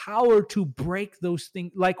the power to break those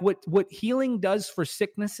things. Like what healing does for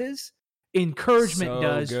sicknesses, encouragement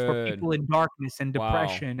does for people in darkness and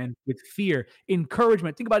depression and with fear.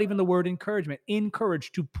 Encouragement. Think about even the word encouragement.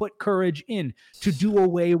 Encourage, to put courage in, to do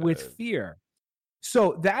away with fear.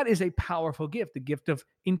 So that is a powerful gift, the gift of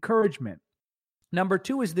encouragement. Number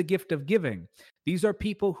 2 is the gift of giving. These are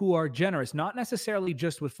people who are generous, not necessarily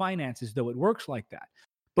just with finances, though it works like that.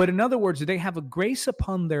 But in other words, they have a grace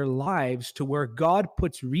upon their lives to where God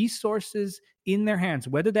puts resources in their hands,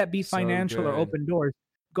 whether that be financial or open doors.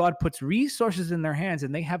 God puts resources in their hands,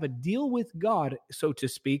 and they have a deal with God, so to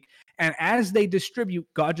speak. And as they distribute,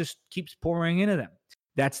 God just keeps pouring into them.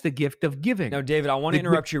 That's the gift of giving. Now, David, I want to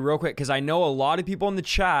interrupt you real quick because I know a lot of people in the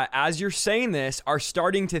chat, as you're saying this, are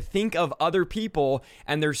starting to think of other people,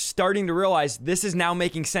 and they're starting to realize this is now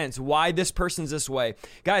making sense, why this person's this way.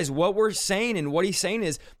 Guys, what we're saying and what he's saying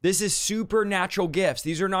is this is supernatural gifts.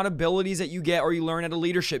 These are not abilities that you get or you learn at a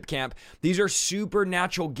leadership camp. These are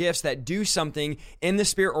supernatural gifts that do something in the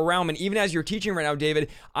spiritual realm. And even as you're teaching right now, David,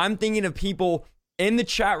 I'm thinking of people in the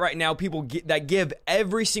chat right now, people that give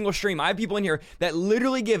every single stream. I have people in here that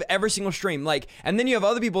literally give every single stream. And then you have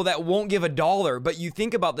other people that won't give $1. But you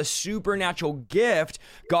think about the supernatural gift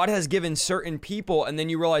God has given certain people, and then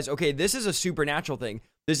you realize, okay, this is a supernatural thing.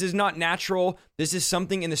 This is not natural. This is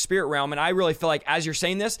something in the spirit realm. And I really feel like as you're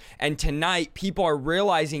saying this, and tonight, people are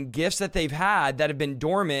realizing gifts that they've had that have been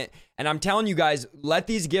dormant. And I'm telling you guys, let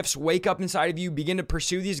these gifts wake up inside of you, begin to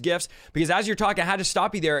pursue these gifts. Because as you're talking, I had to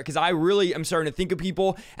stop you there because I really am starting to think of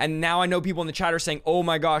people. And now I know people in the chat are saying, oh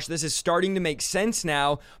my gosh, this is starting to make sense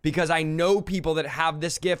now because I know people that have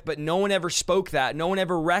this gift, but no one ever spoke that. No one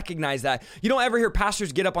ever recognized that. You don't ever hear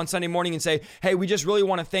pastors get up on Sunday morning and say, hey, we just really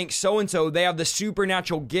want to thank so-and-so. They have the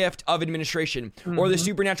supernatural gift of administration or the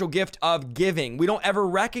supernatural gift of giving. We don't ever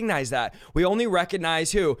recognize that. We only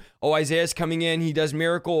recognize who? Oh, Isaiah's coming in. He does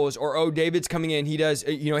miracles. Or, oh, David's coming in. He does,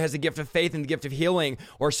 has the gift of faith and the gift of healing,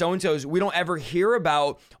 or so-and-so's. We don't ever hear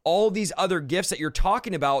about all these other gifts that you're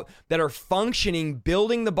talking about that are functioning,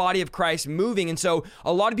 building the body of Christ, moving. And so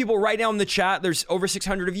a lot of people right now in the chat, there's over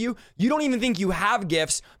 600 of you. You don't even think you have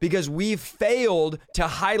gifts because we've failed to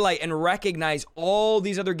highlight and recognize all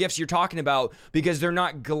these other gifts you're talking about because they're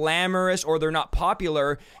not glamorous or they're not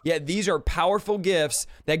popular. Yet these are powerful gifts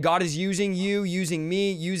that God is using you, using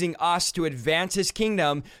me, using us to advance his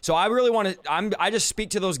kingdom. So I really want to, I just speak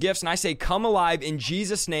to those gifts and I say, come alive in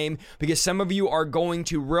Jesus' name, because some of you are going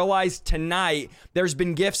to realize tonight there's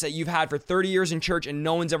been gifts that you've had for 30 years in church and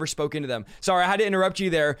no one's ever spoken to them. Sorry, I had to interrupt you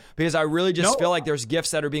there because I really just feel like there's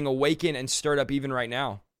gifts that are being awakened and stirred up even right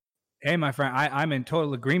now. Hey, my friend, I'm in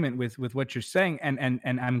total agreement with what you're saying. And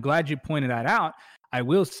I'm glad you pointed that out. I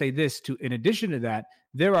will say this too, in addition to that,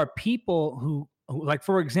 there are people who, like,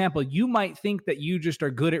 for example, you might think that you just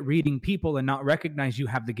are good at reading people and not recognize you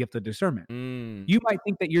have the gift of discernment. You might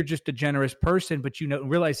think that you're just a generous person, but you don't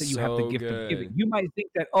realize that you have the gift of giving. You might think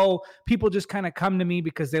that, oh, people just kind of come to me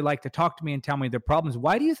because they like to talk to me and tell me their problems.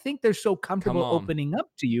 Why do you think they're so comfortable opening up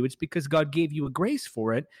to you? It's because God gave you a grace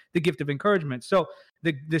for it, the gift of encouragement. So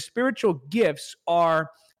the spiritual gifts are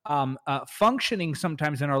functioning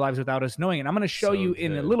sometimes in our lives without us knowing it. I'm going to show you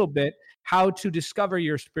in a little bit how to discover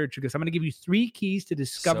your spiritual gifts. I'm going to give you 3 keys to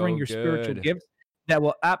discovering your spiritual gifts that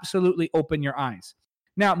will absolutely open your eyes.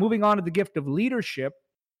 Now, moving on to the gift of leadership.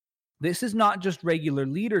 This is not just regular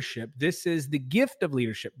leadership. This is the gift of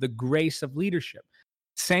leadership, the grace of leadership.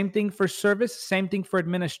 Same thing for service, same thing for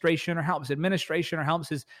administration or helps. Administration or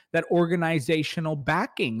helps is that organizational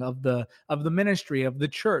backing of the ministry of the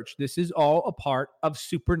church. This is all a part of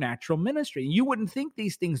supernatural ministry. You wouldn't think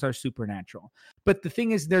these things are supernatural, but the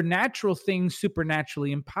thing is, they're natural things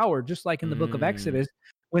supernaturally empowered, just like in the book of Exodus,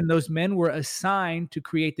 when those men were assigned to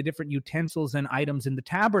create the different utensils and items in the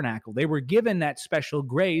tabernacle. They were given that special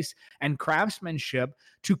grace and craftsmanship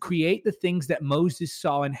to create the things that Moses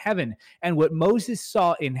saw in heaven. And what Moses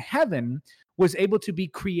saw in heaven was able to be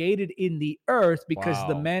created in the earth because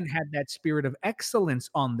the men had that spirit of excellence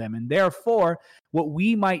on them. And therefore, what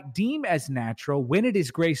we might deem as natural, when it is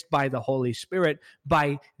graced by the Holy Spirit,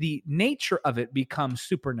 by the nature of it, becomes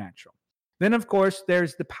supernatural. Then, of course,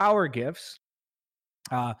 there's the power gifts.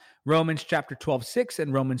 Romans chapter 12:6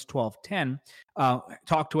 and Romans 12:10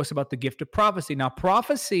 talk to us about the gift of prophecy. Now,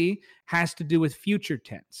 prophecy has to do with future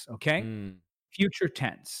tense, okay? Future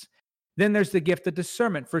tense. Then there's the gift of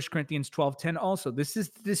discernment, 1 Corinthians 12:10 also. This is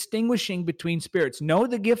distinguishing between spirits. No,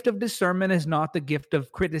 the gift of discernment is not the gift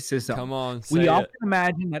of criticism. Come on, we often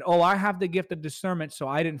imagine that, I have the gift of discernment, so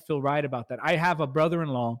I didn't feel right about that. I have a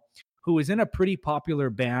brother-in-law who was in a pretty popular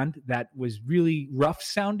band that was really rough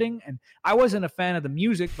sounding. And I wasn't a fan of the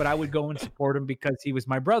music, but I would go and support him because he was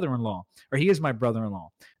my brother-in-law, or he is my brother-in-law.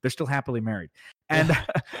 They're still happily married. And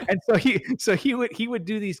and so he would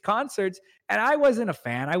do these concerts, and I wasn't a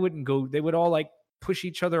fan. I wouldn't go. They would all like push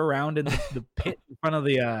each other around in the pit in front of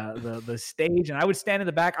the stage, and I would stand in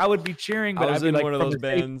the back. I would be cheering, but I was I'd be in like one of those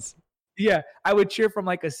bands. I would cheer from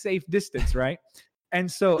like a safe distance, right? And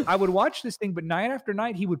so I would watch this thing, but night after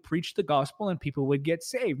night, he would preach the gospel and people would get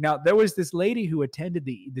saved. Now, there was this lady who attended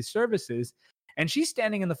the services, and she's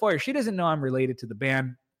standing in the foyer. She doesn't know I'm related to the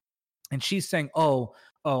band. And she's saying,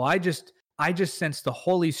 I just sense the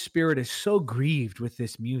Holy Spirit is so grieved with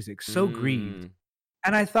this music, so grieved.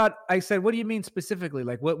 And I said, what do you mean specifically?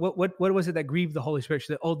 Like, what was it that grieved the Holy Spirit?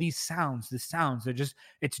 She said, the sounds,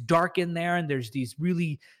 it's dark in there, and there's these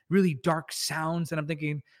really, really dark sounds. And I'm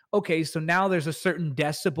thinking, okay, so now there's a certain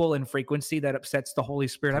decibel and frequency that upsets the Holy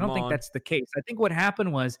Spirit. I don't think that's the case. I think what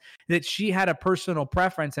happened was that she had a personal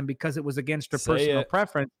preference, and because it was against her personal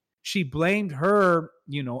preference, she blamed her,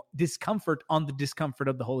 discomfort on the discomfort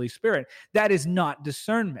of the Holy Spirit. That is not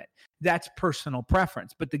discernment. That's personal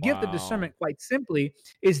preference. But the gift of discernment, quite simply,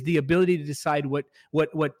 is the ability to decide what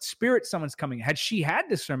spirit someone's coming. Had she had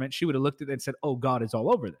discernment, she would have looked at it and said, God is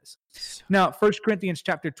all over this. Now, 1 Corinthians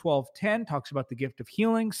chapter 12:10 talks about the gift of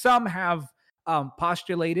healing. Some have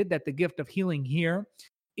postulated that the gift of healing here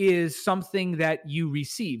is something that you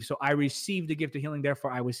receive. So I received the gift of healing,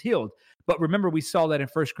 therefore I was healed. But remember, we saw that in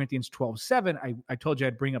 1 Corinthians 12:7. I told you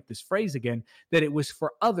I'd bring up this phrase again, that it was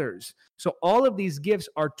for others. So all of these gifts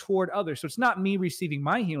are toward others. So it's not me receiving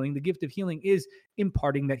my healing. The gift of healing is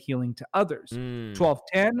imparting that healing to others.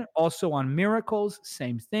 12:10, also on miracles,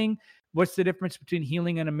 same thing. What's the difference between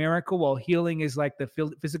healing and a miracle? Well, healing is like the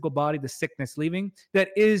physical body, the sickness leaving. That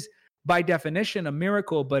is, by definition, a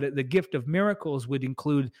miracle, but the gift of miracles would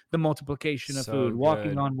include the multiplication of food,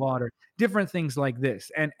 walking on water, different things like this.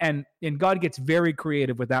 And God gets very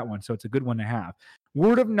creative with that one, so it's a good one to have.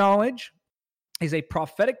 Word of knowledge is a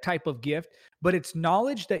prophetic type of gift, but it's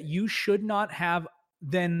knowledge that you should not have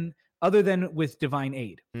other than with divine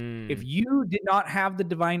aid. If you did not have the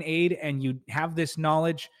divine aid and you have this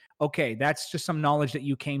knowledge, okay, that's just some knowledge that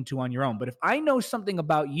you came to on your own. But if I know something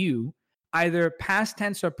about you, either past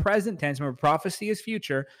tense or present tense. Remember, prophecy is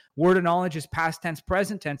future. Word of knowledge is past tense,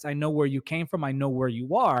 present tense. I know where you came from. I know where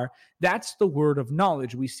you are. That's the word of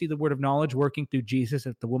knowledge. We see the word of knowledge working through Jesus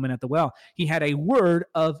at the woman at the well. He had a word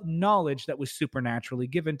of knowledge that was supernaturally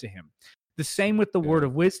given to him. The same with the word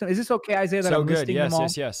of wisdom. Is this okay, Isaiah, that I'm listing them all?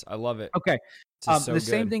 Yes. I love it. Okay.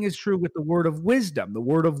 Same thing is true with the word of wisdom. The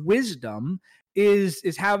word of wisdom is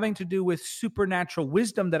having to do with supernatural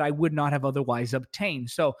wisdom that I would not have otherwise obtained.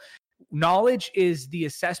 So knowledge is the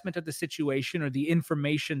assessment of the situation or the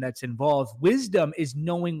information that's involved. Wisdom is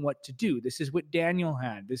knowing what to do. This is what Daniel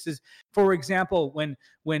had. This is, for example,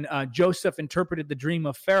 when Joseph interpreted the dream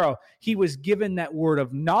of Pharaoh, he was given that word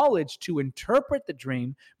of knowledge to interpret the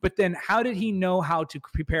dream, but then how did he know how to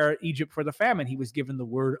prepare Egypt for the famine? He was given the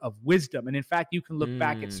word of wisdom. And in fact, you can look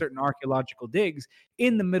back at certain archaeological digs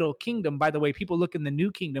in the Middle Kingdom. By the way, people look in the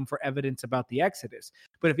New Kingdom for evidence about the Exodus.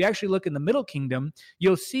 But if you actually look in the Middle Kingdom,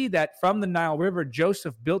 you'll see that from the Nile River,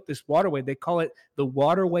 Joseph built this waterway. They call it the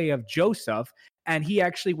waterway of Joseph. And he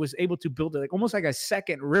actually was able to build it almost like a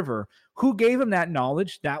second river. Who gave him that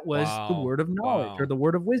knowledge? That was the word of knowledge or the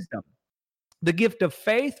word of wisdom. The gift of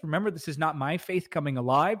faith, remember, this is not my faith coming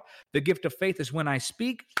alive. The gift of faith is when I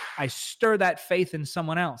speak, I stir that faith in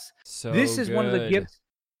someone else. This is one of the gifts.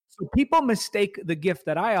 So people mistake the gift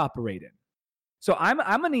that I operate in. So I'm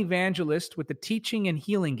an evangelist with the teaching and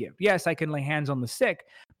healing gift. Yes, I can lay hands on the sick,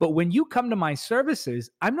 but when you come to my services,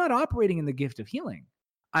 I'm not operating in the gift of healing.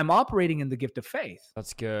 I'm operating in the gift of faith.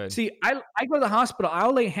 That's good. See, I go to the hospital.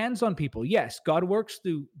 I'll lay hands on people. Yes, God works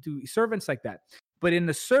through servants like that. But in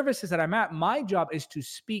the services that I'm at, my job is to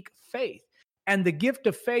speak faith. And the gift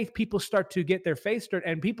of faith, people start to get their faith stirred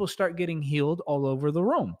and people start getting healed all over the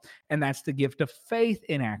room. And that's the gift of faith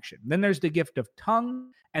in action. Then there's the gift of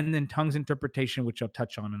tongue and then tongues interpretation, which I'll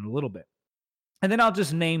touch on in a little bit. And then I'll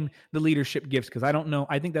just name the leadership gifts because I don't know.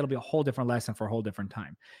 I think that'll be a whole different lesson for a whole different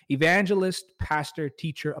time. Evangelist, pastor,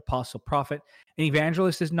 teacher, apostle, prophet. An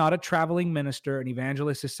evangelist is not a traveling minister. An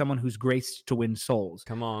evangelist is someone who's graced to win souls.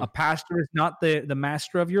 Come on. A pastor is not the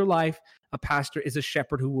master of your life. A pastor is a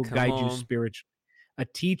shepherd who will guide you spiritually. A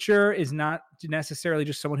teacher is not necessarily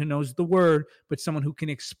just someone who knows the word, but someone who can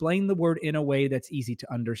explain the word in a way that's easy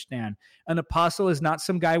to understand. An apostle is not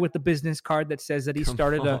some guy with a business card that says that he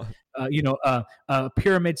started a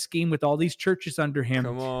pyramid scheme with all these churches under him.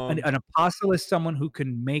 An apostle is someone who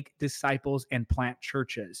can make disciples and plant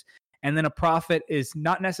churches. And then a prophet is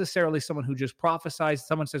not necessarily someone who just prophesies.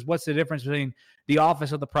 Someone says, what's the difference between the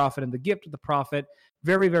office of the prophet and the gift of the prophet?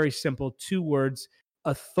 Very, very simple. 2 words: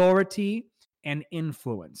 authority and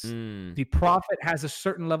influence. The prophet has a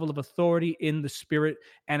certain level of authority in the spirit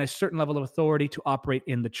and a certain level of authority to operate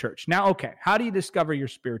in the church. Now, okay, how do you discover your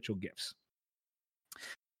spiritual gifts?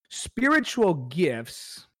 Spiritual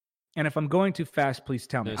gifts, and if I'm going too fast, please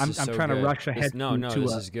tell me. I'm trying to rush ahead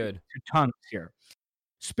this is good. To tongues here.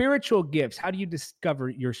 Spiritual gifts, how do you discover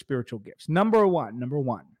your spiritual gifts? Number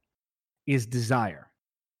one is desire.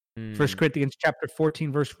 1 Corinthians chapter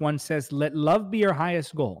 14, verse 1 says, let love be your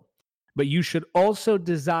highest goal, but you should also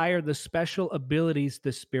desire the special abilities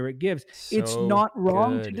the Spirit gives. It's not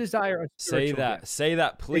wrong to desire a spiritual gift. Say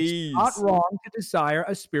that, please. It's not wrong to desire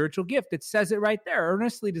a spiritual gift. It says it right there.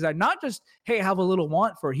 Earnestly desire. Not just, hey, have a little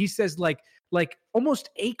want for it. He says like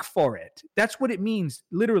almost ache for it. That's what it means,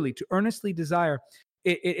 literally, to earnestly desire.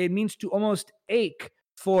 It means to almost ache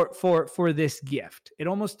for this gift. It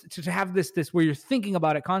almost to have this where you're thinking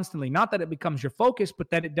about it constantly. Not that it becomes your focus, but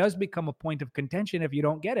that it does become a point of contention if you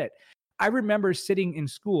don't get it. I remember sitting in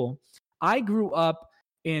school. I grew up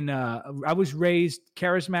I was raised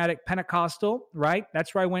charismatic Pentecostal, right?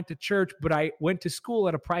 That's where I went to church, but I went to school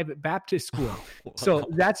at a private Baptist school. So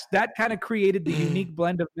that kind of created the unique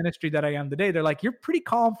blend of ministry that I am today. They're like, you're pretty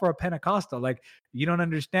calm for a Pentecostal. Like, you don't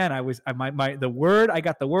understand. I got the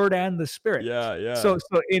word and the Spirit. Yeah. So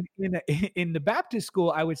in the Baptist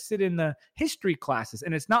school, I would sit in the history classes,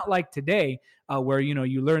 and it's not like today where,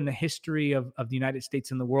 you learn the history of the United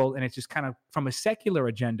States and the world, and it's just kind of from a secular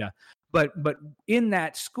agenda. But in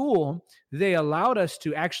that school, they allowed us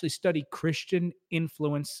to actually study Christian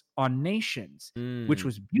influence on nations, which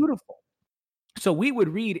was beautiful. So we would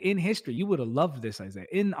read in history. You would have loved this, Isaiah.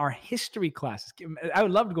 In our history classes, I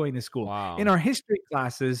would love going to school. Wow. In our history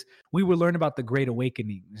classes, we would learn about the Great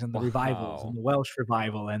Awakenings and the revivals and the Welsh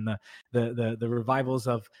revival and the revivals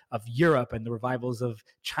of Europe and the revivals of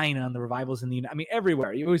China and the revivals in the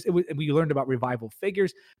everywhere. We learned about revival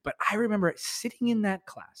figures. But I remember sitting in that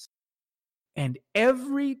class, and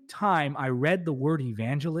every time I read the word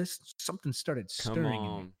evangelist, something started stirring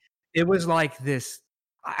in me. It was like this.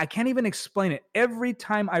 I can't even explain it. Every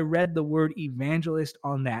time I read the word evangelist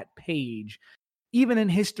on that page, even in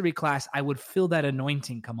history class, I would feel that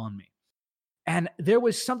anointing come on me. And there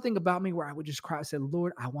was something about me where I would just cry. I said,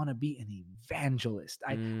 Lord, I want to be an evangelist.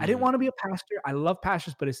 I didn't want to be a pastor. I love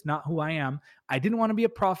pastors, but it's not who I am. I didn't want to be a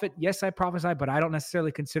prophet. Yes, I prophesy, but I don't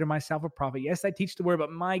necessarily consider myself a prophet. Yes, I teach the word,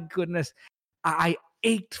 but my goodness, I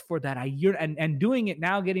ached for that. I yearned, and doing it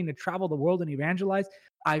now, getting to travel the world and evangelize,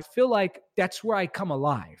 I feel like that's where I come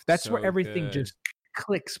alive. That's where everything just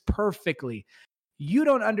clicks perfectly. You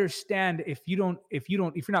don't understand if you're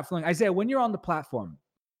not feeling. Isaiah, when you're on the platform,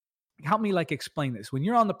 help me explain this. When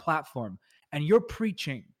you're on the platform and you're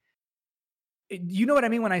preaching, you know what I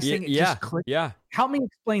mean when I sing it just clicks? Yeah. Help me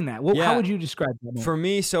explain that. How would you describe that? For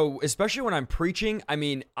me, so especially when I'm preaching,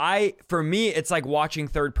 for me, it's like watching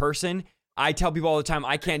third person. I tell people all the time,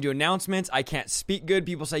 I can't do announcements. I can't speak good.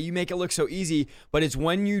 People say, you make it look so easy, but it's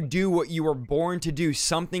when you do what you were born to do,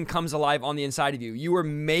 something comes alive on the inside of you. You were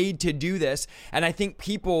made to do this. And I think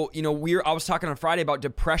people, I was talking on Friday about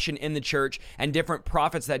depression in the church and different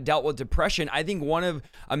prophets that dealt with depression. I think one of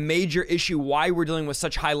a major issue why we're dealing with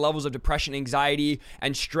such high levels of depression, anxiety,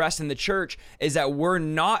 and stress in the church is that we're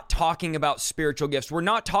not talking about spiritual gifts. We're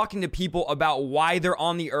not talking to people about why they're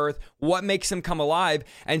on the earth, what makes them come alive.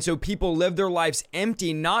 And so people live their lives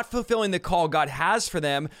empty, not fulfilling the call God has for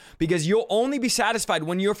them, because you'll only be satisfied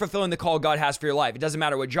when you're fulfilling the call God has for your life. It doesn't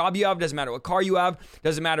matter what job you have, doesn't matter what car you have,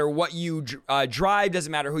 doesn't matter what you drive,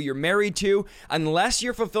 doesn't matter who you're married to. Unless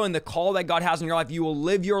you're fulfilling the call that God has in your life, you will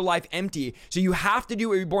live your life empty. So you have to do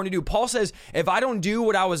what you're born to do. Paul says, if I don't do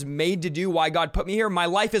what I was made to do, why God put me here, my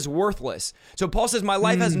life is worthless. So Paul says, my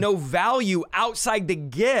life has no value outside the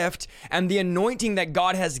gift and the anointing that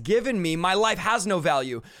God has given me. My life has no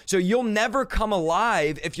value. So you'll never come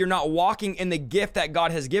alive if you're not walking in the gift that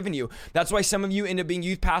God has given you. That's why some of you end up being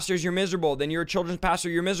youth pastors, you're miserable. Then you're a children's pastor,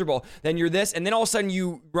 you're miserable. Then you're this. And then all of a sudden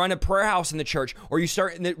you run a prayer house in the church, or you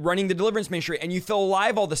start running the deliverance ministry, and you feel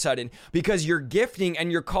alive all of a sudden because your gifting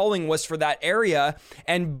and your calling was for that area.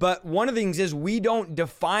 But one of the things is we don't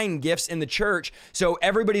define gifts in the church. So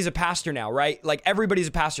everybody's a pastor now, right? Like everybody's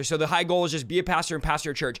a pastor. So the high goal is just be a pastor and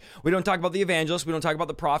pastor a church. We don't talk about the evangelist. We don't talk about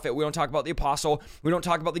the prophet. We don't talk about the apostle. We don't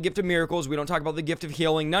talk about the gift of miracles. We don't talk about the gift of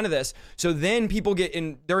healing. None of this. So then people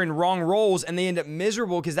they're in wrong roles and they end up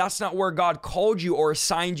miserable because that's not where God called you or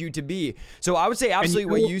assigned you to be. So I would say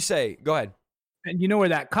absolutely what you say. Go ahead. And you know where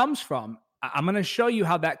that comes from. I'm going to show you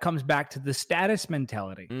how that comes back to the status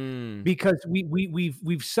mentality, because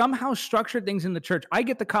we've somehow structured things in the church. I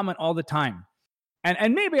get the comment all the time.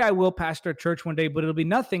 And maybe I will pastor a church one day, but it'll be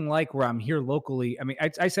nothing like where I'm here locally. I mean,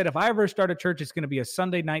 I said, if I ever start a church, it's going to be a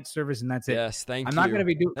Sunday night service and that's it. Yes, thank you. I'm not going to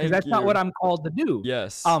be doing, because that's not what I'm called to do.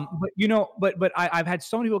 Yes. But I've had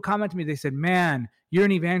so many people comment to me. They said, man, you're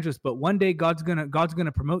an evangelist, but one day God's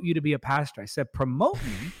gonna promote you to be a pastor. I said, promote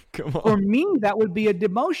me? Come on. For me, that would be a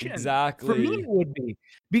demotion. Exactly. For me, it would be,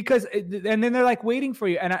 because, and then they're like waiting for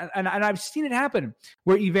you. And I've seen it happen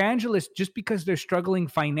where evangelists, just because they're struggling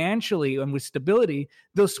financially and with stability,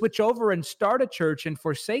 they'll switch over and start a church and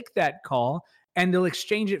forsake that call. And they'll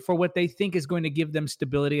exchange it for what they think is going to give them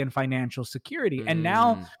stability and financial security. And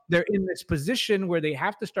now they're in this position where they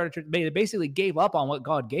have to start a church. They basically gave up on what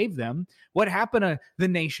God gave them. What happened to the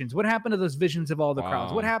nations? What happened to those visions of all the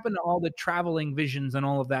crowds? What happened to all the traveling visions and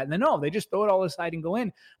all of that? And then, no, they just throw it all aside and go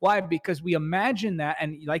in. Why? Because we imagine that.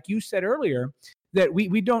 And like you said earlier, that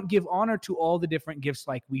we don't give honor to all the different gifts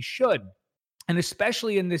like we should. And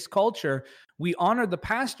especially in this culture, we honor the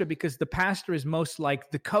pastor because the pastor is most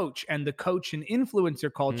like the coach, and the coach in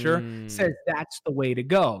influencer culture says that's the way to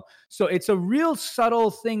go. So it's a real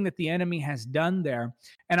subtle thing that the enemy has done there.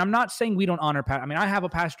 And I'm not saying we don't honor pastor. I mean, I have a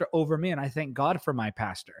pastor over me, and I thank God for my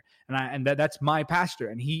pastor. And that's my pastor.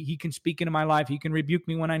 And he can speak into my life. He can rebuke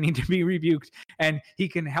me when I need to be rebuked, and he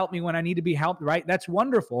can help me when I need to be helped, right? That's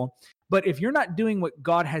wonderful. But if you're not doing what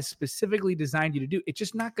God has specifically designed you to do, it's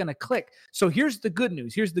just not going to click. So here's the good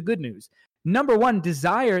news. Number one,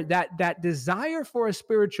 desire, that desire for a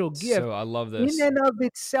spiritual gift. So I love this. In and of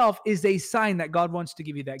itself is a sign that God wants to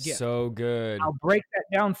give you that gift. So good. I'll break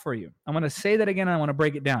that down for you. I'm going to say that again. And I want to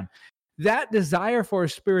break it down. That desire for a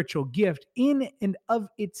spiritual gift in and of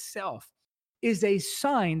itself is a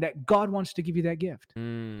sign that God wants to give you that gift.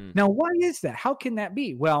 Now, why is that? How can that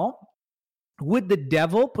be? Well, would the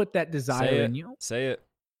devil put that desire in you? Say it.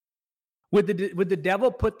 Would the devil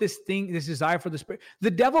put this desire for the spirit? The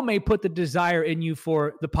devil may put the desire in you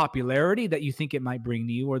for the popularity that you think it might bring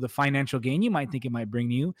to you, or the financial gain you might think it might bring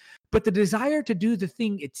to you. But the desire to do the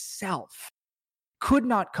thing itself could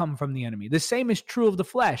not come from the enemy. The same is true of the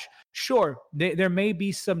flesh. Sure, there may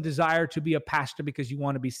be some desire to be a pastor because you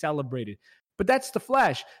want to be celebrated. But that's the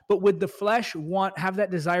flesh. But would the flesh have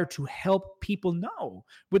that desire to help people? No.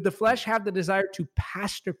 Would the flesh have the desire to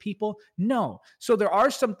pastor people? No. So there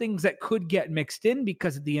are some things that could get mixed in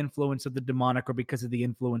because of the influence of the demonic or because of the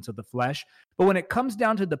influence of the flesh. But when it comes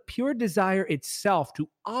down to the pure desire itself to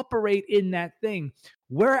operate in that thing,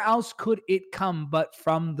 where else could it come but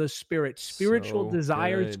from the Spirit? Spiritual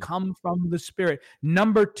desires come from the Spirit.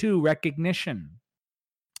 Number two, recognition.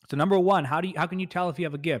 So number one, how can you tell if you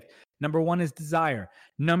have a gift? Number one is desire.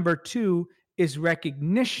 Number two is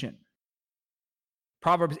recognition.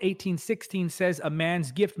 Proverbs 18:16 says, a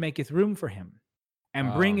man's gift maketh room for him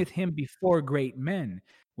and bringeth him before great men.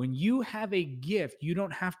 When you have a gift, you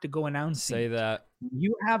don't have to go announcing Say that.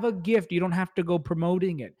 You have a gift, you don't have to go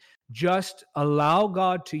promoting it. Just allow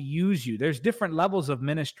God to use you. There's different levels of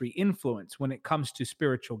ministry influence when it comes to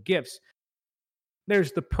spiritual gifts.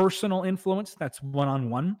 There's the personal influence, that's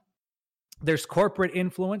one-on-one. There's corporate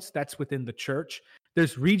influence, that's within the church.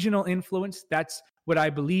 There's regional influence, that's what I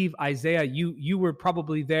believe, Isaiah, you were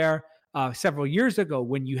probably there several years ago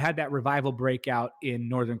when you had that revival breakout in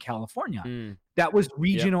Northern California. That was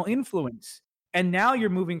regional influence. And now you're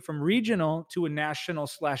moving from regional to a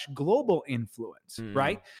national/global influence,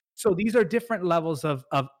 right? So these are different levels of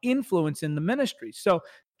influence in the ministry. So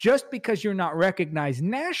Just because you're not recognized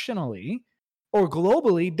nationally or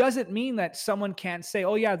globally doesn't mean that someone can't say,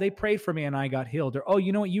 oh yeah, they prayed for me and I got healed. Or, oh,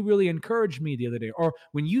 you know what? You really encouraged me the other day. Or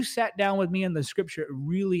when you sat down with me in the scripture, it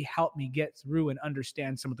really helped me get through and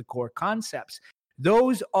understand some of the core concepts.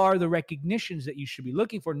 Those are the recognitions that you should be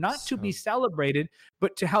looking for, not to be celebrated,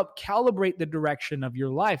 but to help calibrate the direction of your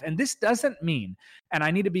life. And this doesn't mean, and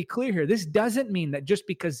I need to be clear here, this doesn't mean that just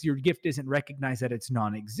because your gift isn't recognized that it's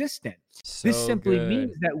non-existent. This simply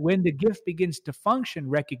means that when the gift begins to function,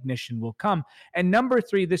 recognition will come. And number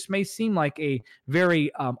 3, this may seem like a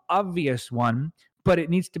very obvious one, but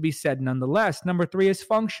it needs to be said nonetheless. Number 3 is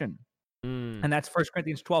function. And that's 1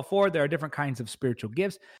 Corinthians 12:4. There are different kinds of spiritual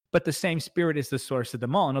gifts, but the same Spirit is the source of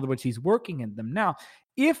them all. In other words, he's working in them. Now,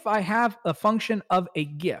 if I have a function of a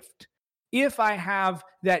gift, if I have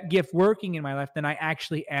that gift working in my life, then I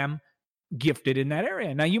actually am gifted in that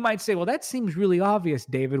area. Now, you might say, well, that seems really obvious,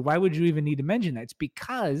 David. Why would you even need to mention that? It's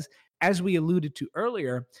because, as we alluded to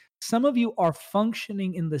earlier, some of you are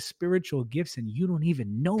functioning in the spiritual gifts and you don't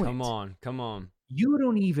even know it. Come on. You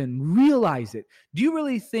don't even realize it. Do you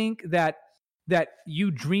really think that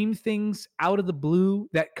you dream things out of the blue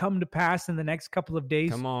that come to pass in the next couple of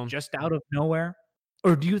days just out of nowhere?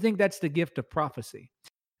 Or do you think that's the gift of prophecy?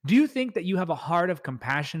 Do you think that you have a heart of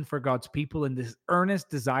compassion for God's people and this earnest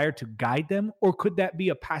desire to guide them? Or could that be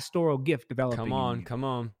a pastoral gift developing? Come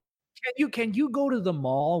on. Can you go to the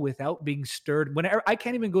mall without being stirred? Whenever I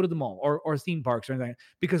can't even go to the mall or theme parks or anything,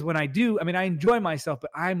 because when I do, I mean, I enjoy myself, but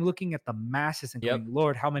I'm looking at the masses and going,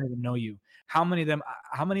 Lord, how many of them know you? How many of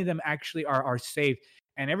them actually are saved?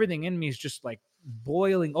 And everything in me is just like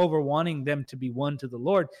boiling over, wanting them to be won to the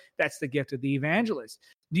Lord. That's the gift of the evangelist.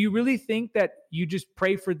 Do you really think that you just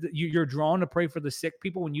pray for you're drawn to pray for the sick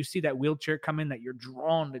people when you see that wheelchair come in, that you're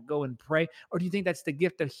drawn to go and pray? Or do you think that's the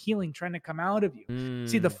gift of healing trying to come out of you?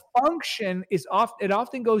 See, the function is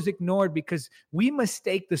often goes ignored because we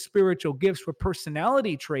mistake the spiritual gifts for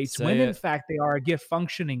personality traits in fact they are a gift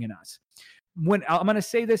functioning in us. When I'm going to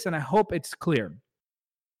say this, and I hope it's clear.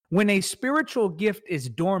 When a spiritual gift is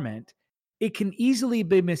dormant, it can easily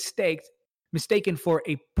be mistaken for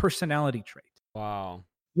a personality trait. Wow.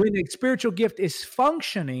 When a spiritual gift is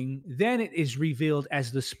functioning, then it is revealed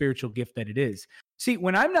as the spiritual gift that it is. See,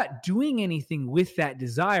 when I'm not doing anything with that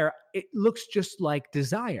desire, it looks just like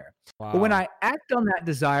desire. Wow. But when I act on that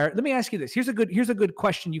desire, let me ask you this. Here's a good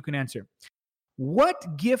question you can answer.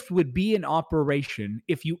 What gift would be in operation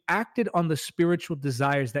if you acted on the spiritual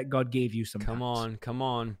desires that God gave you sometimes? Come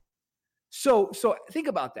on. So think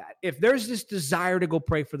about that. If there's this desire to go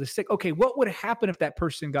pray for the sick, okay, what would happen if that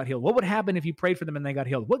person got healed? What would happen if you prayed for them and they got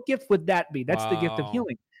healed? What gift would that be? That's the gift of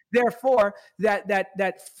healing. Therefore,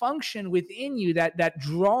 that function within you, that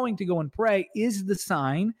drawing to go and pray, is the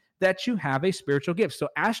sign that you have a spiritual gift. So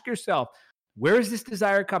ask yourself, where is this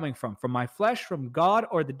desire coming from? From my flesh, from God,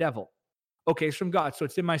 or the devil? Okay, it's from God, so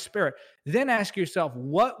it's in my spirit. Then ask yourself,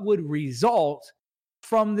 what would result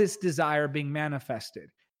from this desire being manifested?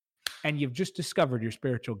 And you've just discovered your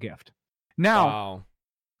spiritual gift. Now,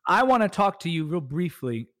 I want to talk to you real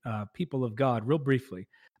briefly, people of God, real briefly,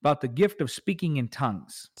 about the gift of speaking in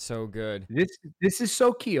tongues. So good. This is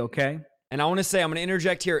so key, okay? And I want to say, I'm going to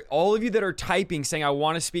interject here. All of you that are typing saying, I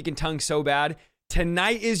want to speak in tongues so bad,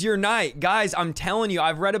 tonight is your night. Guys, I'm telling you,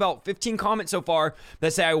 I've read about 15 comments so far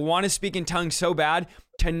that say, I want to speak in tongues so bad.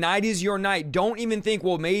 Tonight is your night. Don't even think,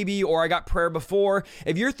 well, maybe, or I got prayer before.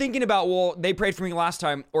 If you're thinking about, well, they prayed for me last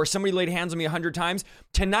time, or somebody laid hands on me 100 times,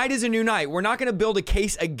 tonight is a new night. We're not going to build a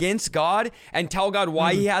case against God and tell God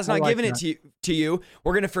why he has not given it to you.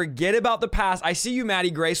 We're going to forget about the past. I see you,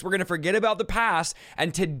 Maddie Grace. We're going to forget about the past,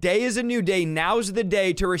 and today is a new day. Now's the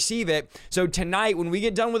day to receive it. So tonight, when we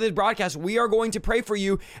get done with this broadcast, we are going to pray for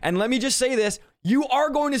you. And let me just say this. You are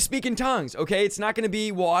going to speak in tongues, okay? It's not going to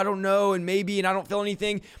be, well, I don't know, and maybe, and I don't feel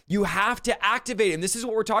anything. You have to activate it. And this is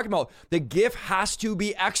what we're talking about. The gift has to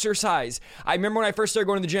be exercised. I remember when I first started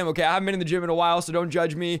going to the gym, okay? I haven't been in the gym in a while, so don't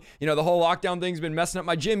judge me. You know, the whole lockdown thing's been messing up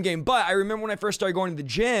my gym game. But I remember when I first started going to the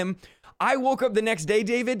gym, I woke up the next day,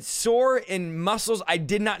 David, sore in muscles I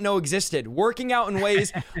did not know existed. Working out in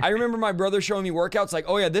ways, I remember my brother showing me workouts like,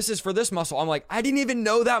 oh yeah, this is for this muscle. I'm like, I didn't even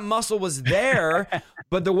know that muscle was there.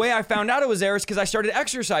 But the way I found out it was there is because I started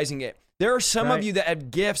exercising it. There are some of you that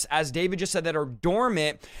have gifts, as David just said, that are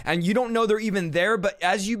dormant and you don't know they're even there. But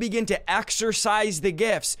as you begin to exercise the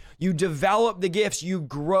gifts, you develop the gifts, you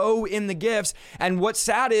grow in the gifts. And what's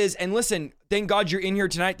sad is, and listen, thank God you're in here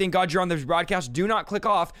tonight. Thank God you're on this broadcast. Do not click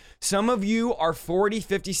off. Some of you are 40,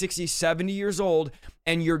 50, 60, 70 years old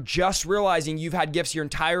and you're just realizing you've had gifts your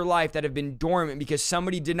entire life that have been dormant because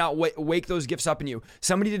somebody did not wake those gifts up in you.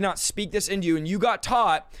 Somebody did not speak this into you, and you got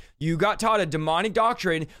taught a demonic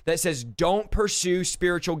doctrine that says don't pursue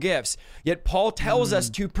spiritual gifts. Yet Paul tells us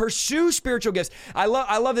to pursue spiritual gifts. I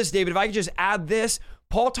love this, David. If I could just add this,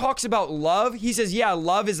 Paul talks about love. He says, yeah,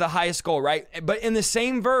 love is the highest goal, right? But in the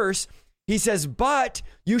same verse, he says, but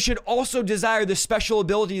you should also desire the special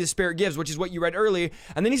ability the Spirit gives, which is what you read earlier.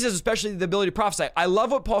 And then he says, especially the ability to prophesy. I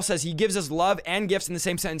love what Paul says. He gives us love and gifts in the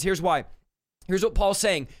same sentence. Here's why. Here's what Paul's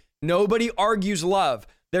saying. Nobody argues love.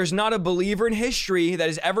 There's not a believer in history that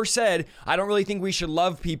has ever said, I don't really think we should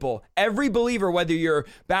love people. Every believer, whether you're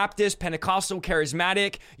Baptist, Pentecostal,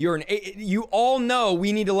 charismatic, you all know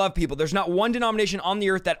we need to love people. There's not one denomination on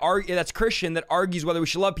the earth that's Christian that argues whether we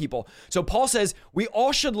should love people. So Paul says we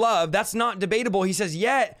all should love. That's not debatable. He says,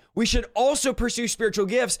 yet we should also pursue spiritual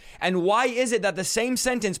gifts. And why is it that the same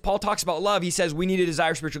sentence Paul talks about love, he says we need to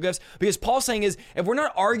desire spiritual gifts? Because Paul's saying is, if we're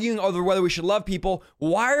not arguing over whether we should love people,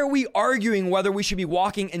 why are we arguing whether we should be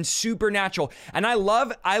walking in supernatural? And I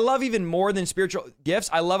love even more than spiritual gifts.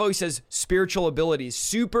 I love how he says spiritual abilities,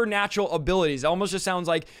 supernatural abilities. It almost just sounds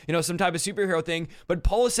like, some type of superhero thing. But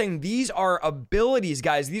Paul is saying these are abilities,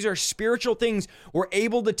 guys. These are spiritual things we're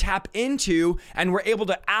able to tap into, and we're able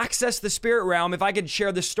to access the spirit realm. If I could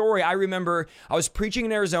share this story, I remember I was preaching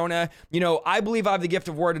in Arizona. I believe I have the gift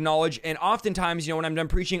of word of knowledge. And oftentimes, when I'm done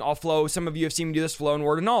preaching, I'll flow. Some of you have seen me do this, flow in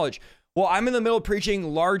word of knowledge. Well, I'm in the middle of preaching,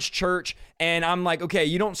 large church, and I'm like, okay,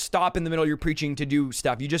 you don't stop in the middle of your preaching to do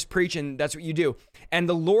stuff. You just preach, and that's what you do. And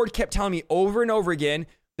the Lord kept telling me over and over again,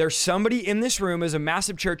 there's somebody in this room, is a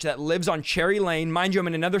massive church that lives on Cherry Lane. Mind you, I'm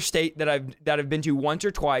in another state that I've been to once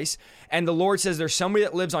or twice. And the Lord says there's somebody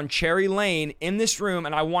that lives on Cherry Lane in this room,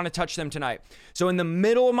 and I want to touch them tonight. So in the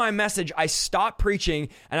middle of my message, I stopped preaching,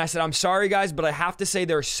 and I said, I'm sorry, guys, but I have to say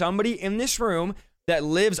there's somebody in this room that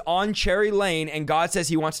lives on Cherry Lane, and God says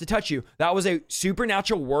he wants to touch you. That was a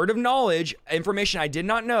supernatural word of knowledge, information I did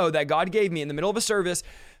not know that God gave me in the middle of a service.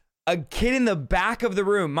 A kid in the back of the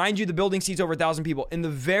room, mind you, the building seats over 1,000 people, in the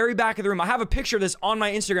very back of the room. I have a picture of this on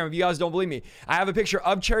my Instagram if you guys don't believe me. I have a picture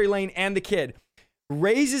of Cherry Lane and the kid.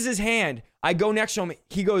 Raises his hand. I go next to him.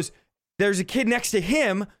 He goes, there's a kid next to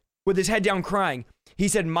him with his head down crying. He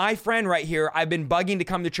said, my friend right here, I've been bugging to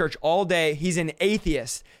come to church all day. He's an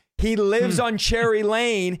atheist. He lives on Cherry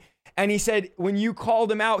Lane. And he said, when you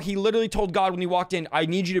called him out, he literally told God when he walked in, I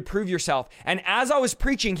need you to prove yourself. And as I was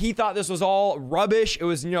preaching, he thought this was all rubbish. It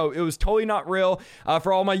was, it was totally not real.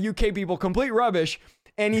 For all my UK people, complete rubbish.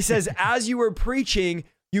 And he says, as you were preaching,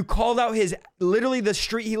 you called out literally the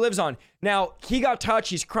street he lives on. Now, he got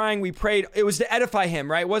touched. He's crying. We prayed. It was to edify him,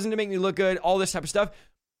 right? It wasn't to make me look good, all this type of stuff.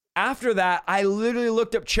 After that, I literally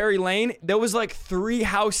looked up Cherry Lane. There was like 3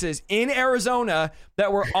 houses in Arizona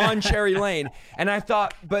that were on Cherry Lane. And I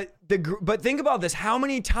thought, but think about this. How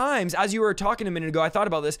many times, as you were talking a minute ago, I thought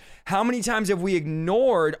about this. How many times have we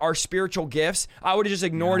ignored our spiritual gifts? I would have just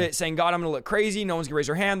ignored it, saying, God, I'm going to look crazy. No one's going to raise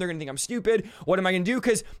their hand. They're going to think I'm stupid. What am I going to do?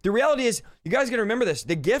 Because the reality is, you guys got to remember this.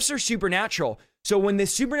 The gifts are supernatural. So when the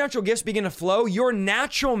supernatural gifts begin to flow, your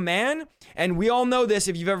natural man, and we all know this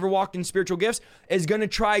if you've ever walked in spiritual gifts, is going to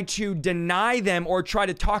try to deny them or try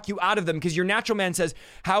to talk you out of them, because your natural man says,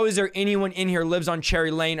 how is there anyone in here lives on Cherry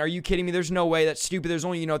Lane? Are you kidding me? There's no way. That's stupid. There's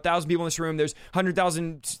only, 1,000 people in this room. There's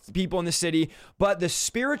 100,000 people in the city. But the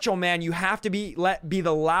spiritual man, you have to be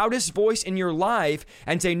the loudest voice in your life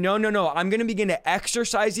and say, no. I'm going to begin to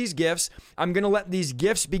exercise these gifts. I'm going to let these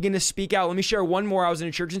gifts begin to speak out. Let me share one more. I was in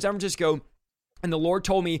a church in San Francisco, and the Lord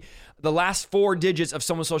told me the last 4 digits of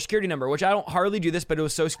someone's social security number, which I don't hardly do this, but it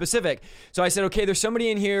was so specific. So I said, okay, there's somebody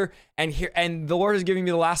in here, and the Lord is giving me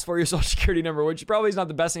the last 4 of your social security number, which probably is not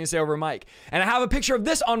the best thing to say over a mic. And I have a picture of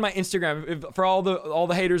this on my Instagram for all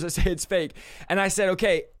the haters that say it's fake. And I said,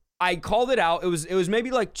 okay, I called it out. It was maybe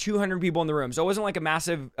like 200 people in the room. So it wasn't like a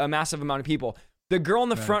massive amount of people. The girl in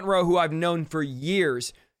the front row, who I've known for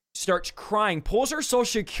years, starts crying, pulls her social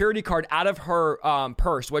security card out of her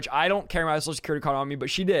purse, which I don't carry my social security card on me, but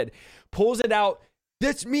she did. Pulls it out.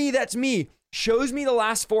 That's me. Shows me the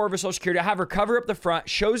last 4 of her social security. I have her cover up the front,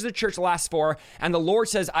 shows the church the last 4. And the Lord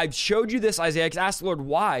says, I've showed you this, Isaiah. I asked the Lord,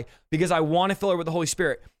 why? Because I want to fill her with the Holy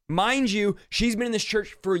Spirit. Mind you, she's been in this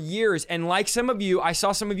church for years. And like some of you, I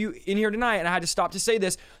saw some of you in here tonight, and I had to stop to say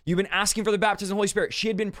this. You've been asking for the baptism of the Holy Spirit. She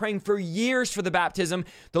had been praying for years for the baptism.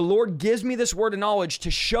 The Lord gives me this word of knowledge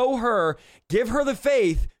to show her, give her the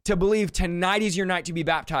faith to believe tonight is your night to be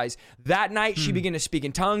baptized. That night, she began to speak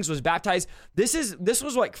in tongues, was baptized. This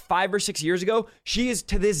was like 5 or 6 years ago. She is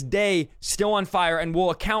to this day still on fire, and will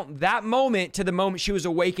account that moment to the moment she was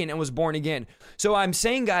awakened and was born again. So I'm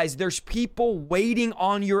saying, guys, there's people waiting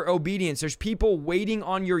on your your obedience. There's people waiting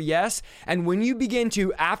on your yes. And when you begin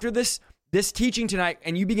to, after this teaching tonight,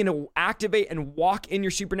 and you begin to activate and walk in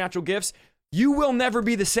your supernatural gifts, you will never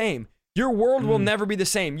be the same. Your world will never be the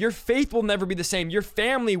same. Your faith will never be the same. Your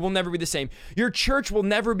family will never be the same. Your church will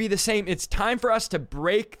never be the same. It's time for us to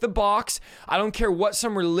break the box. I don't care what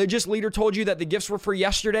some religious leader told you that the gifts were for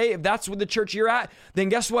yesterday. If that's what the church you're at, then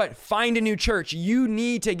guess what? Find a new church. You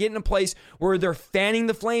need to get in a place where they're fanning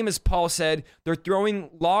the flame, as Paul said. They're throwing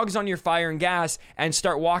logs on your fire and gas, and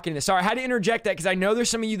start walking in this. Sorry, I had to interject that because I know there's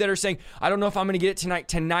some of you that are saying, I don't know if I'm going to get it tonight.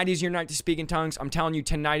 Tonight is your night to speak in tongues. I'm telling you,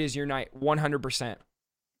 tonight is your night, 100%.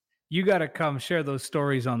 You got to come share those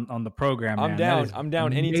stories on the program. I'm man. down. I'm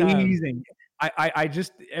down anytime. Amazing. I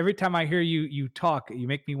just, every time I hear you talk, you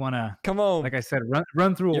make me want to, come on. Like I said,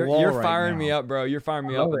 run through a wall. You're firing right me up, bro. You're firing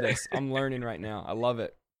me up with it. this. I'm learning right now. I love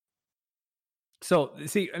it. So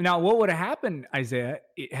see, now what would have happened, Isaiah,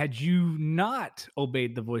 had you not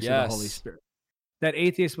obeyed the voice of the Holy Spirit? That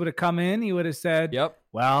atheist would have come in. He would have said, yep,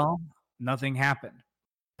 well, nothing happened.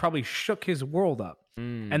 Probably shook his world up.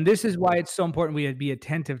 And this is why it's so important we be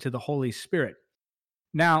attentive to the Holy Spirit.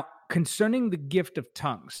 Now, concerning the gift of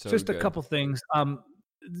tongues, just a couple things.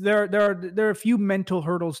 There are a few mental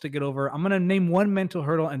hurdles to get over. I'm going to name one mental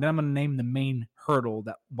hurdle, and then I'm going to name the main hurdle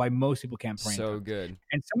that why most people can't pray. So good.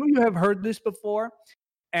 And some of you have heard this before,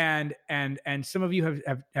 and some of you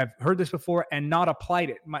have heard this before and not applied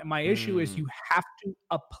it. My issue is you have to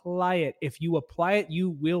apply it. If you apply it, you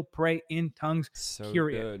will pray in tongues. So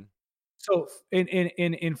period. Good. So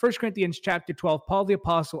in 1 Corinthians chapter 12, Paul the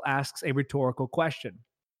Apostle asks a rhetorical question.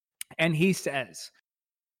 And he says,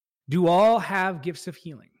 do all have gifts of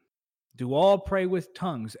healing? Do all pray with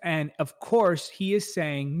tongues? And of course, he is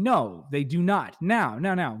saying, no, they do not. Now,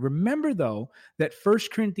 remember though, that 1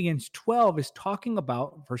 Corinthians 12 is talking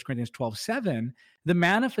about, 1 Corinthians 12:7, the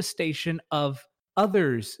manifestation of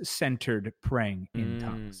others-centered praying in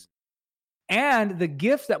tongues. And the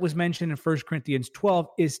gift that was mentioned in 1 Corinthians 12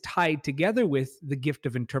 is tied together with the gift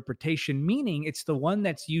of interpretation, meaning it's the one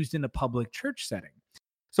that's used in a public church setting.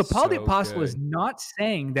 So Paul the Apostle is not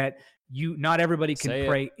saying that not everybody can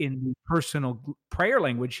pray in the personal prayer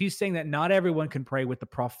language. He's saying that not everyone can pray with the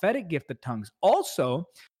prophetic gift of tongues. Also,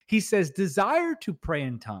 he says, desire to pray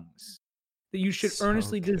in tongues, that you should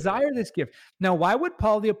earnestly desire this gift. Now, why would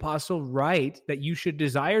Paul the Apostle write that you should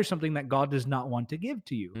desire something that God does not want to give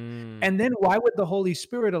to you? And then why would the Holy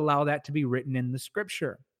Spirit allow that to be written in the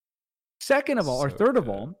scripture? Second of all, or third of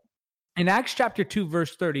all, in Acts chapter 2,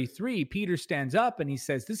 verse 33, Peter stands up and he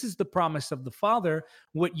says, this is the promise of the Father,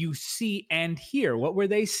 what you see and hear. What were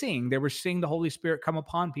they seeing? They were seeing the Holy Spirit come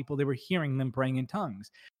upon people. They were hearing them praying in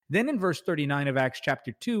tongues. Then in verse 39 of Acts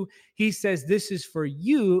chapter 2, he says, this is for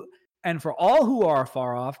you and for all who are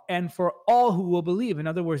far off and for all who will believe. In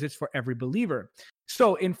other words, it's for every believer.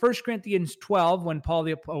 So in 1 Corinthians 12, when Paul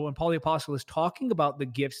the Apostle is talking about the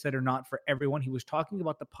gifts that are not for everyone, he was talking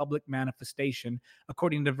about the public manifestation,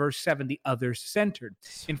 according to verse 7, the others-centered.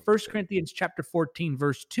 In 1 Corinthians chapter 14,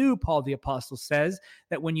 verse 2, Paul the Apostle says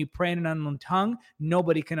that when you pray in an unknown tongue,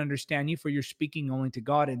 nobody can understand you, for you're speaking only to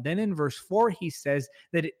God. And then in verse 4, he says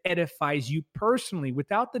that it edifies you personally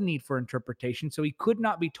without the need for interpretation. So he could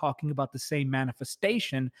not be talking about the same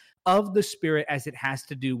manifestation of the Spirit as it has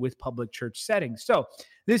to do with public church settings. So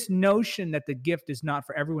this notion that the gift is not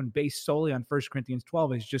for everyone based solely on 1 Corinthians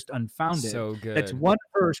 12 is just unfounded. So good. That's one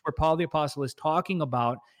verse where Paul the Apostle is talking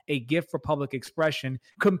about a gift for public expression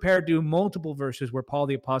compared to multiple verses where Paul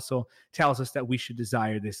the Apostle tells us that we should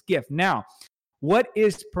desire this gift. Now, what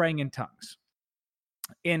is praying in tongues?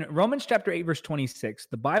 In Romans chapter 8, verse 26,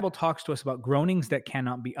 the Bible talks to us about groanings that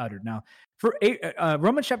cannot be uttered. Now, for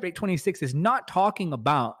Romans chapter 8, 26 is not talking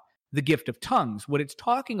about the gift of tongues. What it's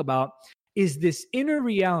talking about is this inner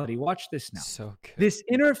reality. Watch this now. So good. This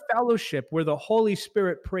inner fellowship where the Holy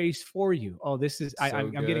Spirit prays for you. Oh, this is,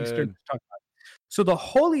 I'm getting stirred to talk about it. So the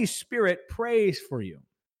Holy Spirit prays for you.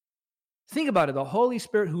 Think about it. The Holy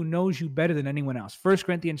Spirit who knows you better than anyone else. 1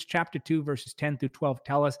 Corinthians chapter 2, verses 10 through 12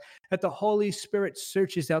 tell us that the Holy Spirit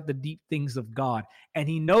searches out the deep things of God, and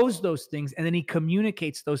he knows those things, and then he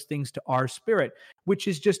communicates those things to our spirit, which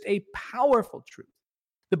is just a powerful truth.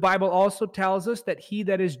 The Bible also tells us that he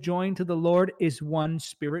that is joined to the Lord is one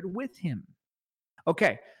spirit with him.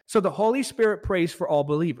 Okay, so the Holy Spirit prays for all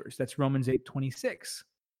believers. That's Romans 8:26.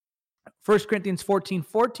 1 Corinthians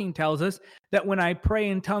 14:14 tells us that when I pray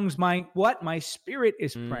in tongues, my spirit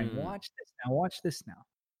is praying. Watch this now.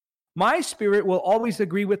 My spirit will always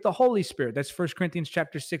agree with the Holy Spirit. That's 1 Corinthians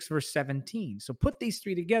chapter 6, verse 17. So put these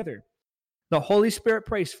three together. The Holy Spirit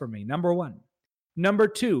prays for me, number one. Number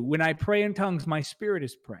two, when I pray in tongues, my spirit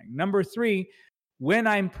is praying. Number three, When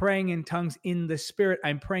I'm praying in tongues in the Spirit,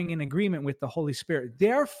 I'm praying in agreement with the Holy Spirit.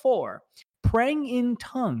 Therefore, praying in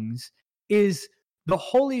tongues is the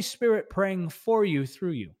Holy Spirit praying for you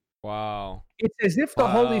through you. Wow. It's as if the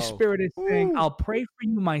Holy Spirit is saying, Woo. I'll pray for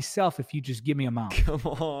you myself if you just give me a mouth. Come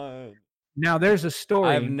on. Now, there's a story.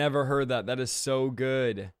 I've never heard that. That is so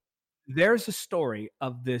good. There's a story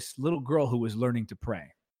of this little girl who was learning to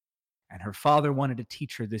pray. And her father wanted to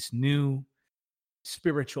teach her this new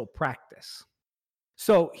spiritual practice.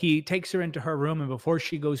 So he takes her into her room, and before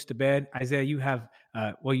she goes to bed, Isaiah, you have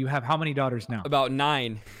how many daughters now? About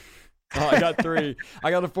 9. Oh, I got 3. I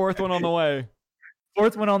got a 4th one on the way.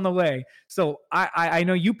 4th one on the way. So I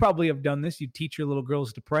know you probably have done this. You teach your little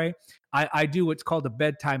girls to pray. I do what's called a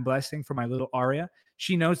bedtime blessing for my little Aria.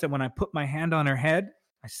 She knows that when I put my hand on her head,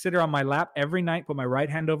 I sit her on my lap every night, put my right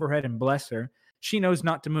hand over her head and bless her. She knows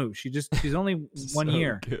not to move. She's only 1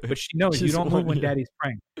 year, good. but she knows She's you don't move when 1 year. daddy's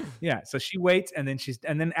praying. Yeah. So she waits, and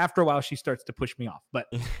then after a while she starts to push me off.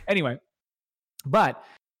 But anyway, but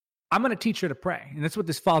I'm going to teach her to pray. And that's what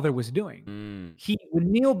this father was doing. He would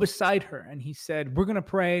kneel beside her and he said, we're going to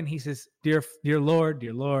pray. And he says, dear Lord,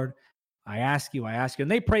 I ask you. And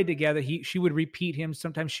they prayed together. She would repeat him.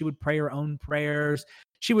 Sometimes she would pray her own prayers.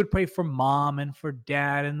 She would pray for mom and for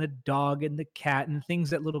dad and the dog and the cat and things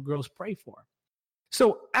that little girls pray for.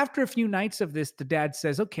 So after a few nights of this, the dad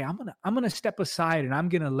says, okay, I'm going to step aside and I'm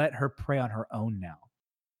going to let her pray on her own now.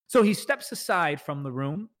 So he steps aside from the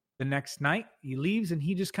room. The next night, he leaves and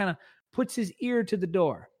he just kind of puts his ear to the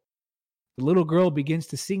door. The little girl begins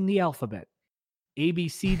to sing the alphabet, A, B,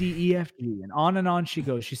 C, D, E, F, G, and on she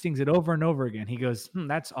goes. She sings it over and over again. He goes,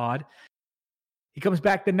 that's odd. He comes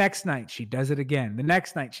back the next night. She does it again. The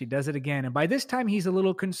next night, she does it again. And by this time, he's a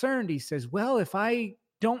little concerned. He says, well, if I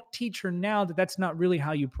don't teach her now that that's not really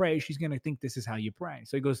how you pray, she's going to think this is how you pray.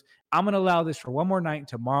 So he goes, I'm going to allow this for one more night.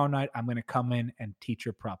 Tomorrow night, I'm going to come in and teach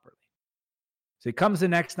her properly. So he comes the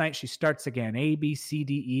next night, she starts again, A, B, C,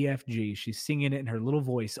 D, E, F, G. She's singing it in her little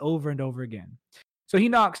voice over and over again. So he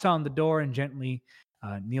knocks on the door and gently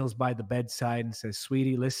kneels by the bedside and says,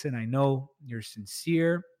 sweetie, listen, I know you're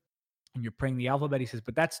sincere and you're praying the alphabet. He says,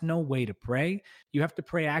 but that's no way to pray. You have to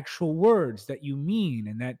pray actual words that you mean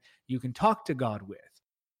and that you can talk to God with.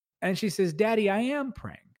 And she says, Daddy, I am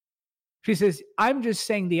praying. She says, I'm just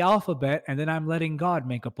saying the alphabet and then I'm letting God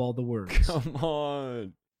make up all the words. Come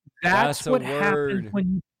on. That's what happens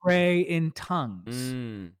when you pray in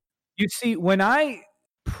tongues. You see, when I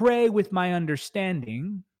pray with my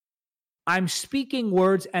understanding, I'm speaking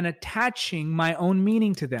words and attaching my own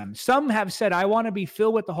meaning to them. Some have said, I want to be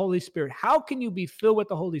filled with the Holy Spirit. How can you be filled with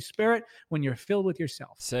the Holy Spirit when you're filled with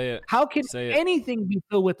yourself? Say it. How can anything be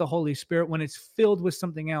filled with the Holy Spirit when it's filled with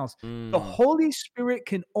something else? The Holy Spirit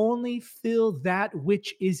can only fill that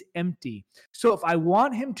which is empty. So if I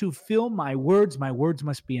want him to fill my words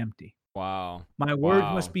must be empty. Wow. My words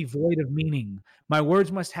must be void of meaning. My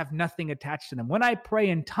words must have nothing attached to them. When I pray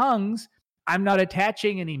in tongues, I'm not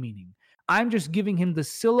attaching any meaning. I'm just giving him the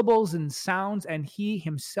syllables and sounds, and he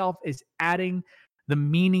himself is adding the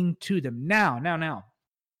meaning to them. Now,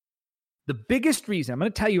 the biggest reason, I'm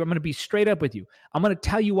going to be straight up with you. I'm going to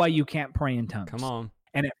tell you why you can't pray in tongues. Come on.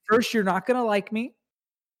 And at first, you're not going to like me.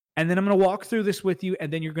 And then I'm going to walk through this with you,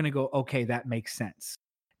 and then you're going to go, okay, that makes sense.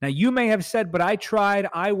 Now, you may have said, but I tried.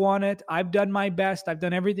 I want it. I've done my best. I've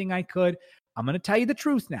done everything I could. I'm going to tell you the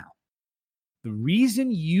truth now. The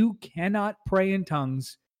reason you cannot pray in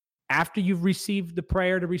tongues after you've received the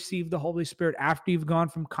prayer to receive the Holy Spirit, after you've gone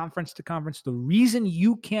from conference to conference, the reason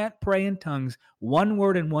you can't pray in tongues, one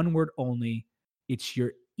word and one word only, it's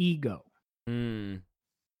your ego.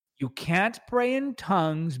 You can't pray in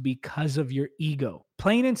tongues because of your ego.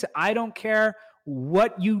 Plain and simple. I don't care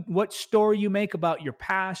what story you make about your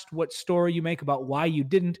past, what story you make about why you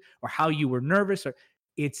didn't or how you were nervous.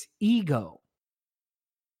 It's ego.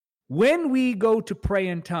 When we go to pray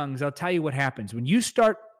in tongues, I'll tell you what happens. When you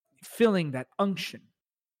start feeling that unction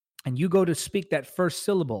and you go to speak that first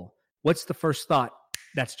syllable, what's the first thought?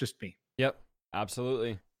 That's just me. Yep,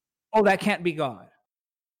 absolutely. Oh, that can't be God.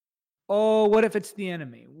 Oh, what if it's the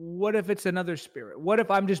enemy? What if it's another spirit? What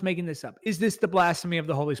if I'm just making this up? Is this the blasphemy of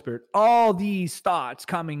the Holy Spirit? All these thoughts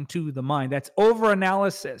coming to the mind. That's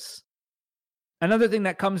overanalysis. Another thing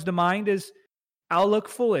that comes to mind is, I'll look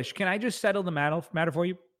foolish. Can I just settle the matter for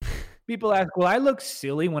you? People ask, will I look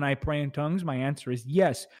silly when I pray in tongues? My answer is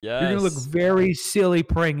yes. You're going to look very silly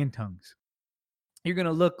praying in tongues. You're going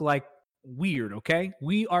to look like weird, okay?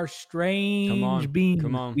 We are strange beings.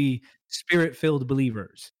 We spirit-filled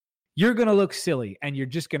believers. You're going to look silly, and you're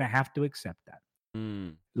just going to have to accept that.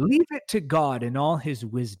 Leave it to God in all his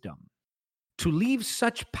wisdom to leave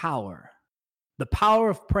such power, the power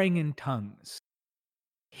of praying in tongues,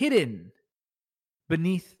 hidden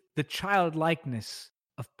beneath the childlikeness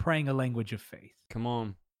of praying a language of faith. Come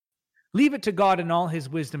on. Leave it to God in all his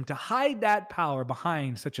wisdom to hide that power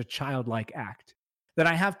behind such a childlike act, that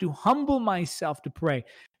I have to humble myself to pray.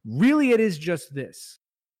 Really, it is just this.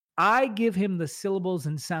 I give him the syllables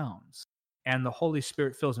and sounds, and the Holy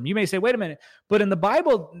Spirit fills him. You may say, wait a minute, but in the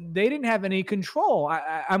Bible, they didn't have any control.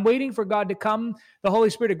 I'm waiting for God to come, the Holy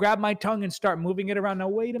Spirit to grab my tongue and start moving it around. Now,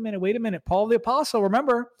 wait a minute. Paul the Apostle,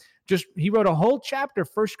 remember, he wrote a whole chapter,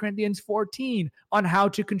 1 Corinthians 14, on how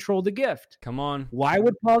to control the gift. Come on. Why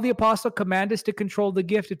would Paul the Apostle command us to control the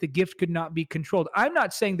gift if the gift could not be controlled? I'm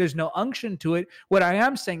not saying there's no unction to it. What I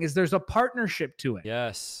am saying is there's a partnership to it.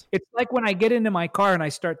 Yes. It's like when I get into my car and I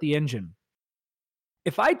start the engine.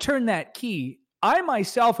 If I turn that key, I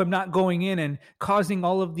myself am not going in and causing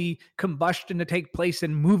all of the combustion to take place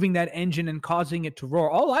and moving that engine and causing it to roar.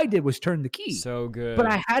 All I did was turn the key. So good. But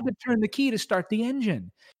I had to turn the key to start the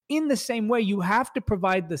engine. In the same way, you have to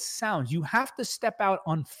provide the sounds. You have to step out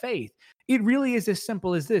on faith. It really is as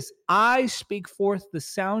simple as this. I speak forth the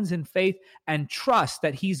sounds in faith and trust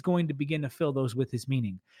that he's going to begin to fill those with his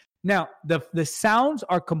meaning. Now, the sounds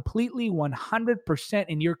are completely 100%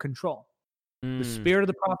 in your control. The spirit of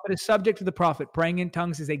the prophet is subject to the prophet. Praying in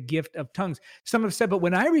tongues is a gift of tongues. Some have said, but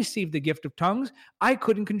when I received the gift of tongues, I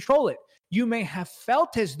couldn't control it. You may have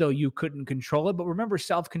felt as though you couldn't control it, but remember,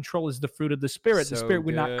 self-control is the fruit of the Spirit. So the Spirit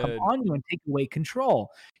would not come on you and take away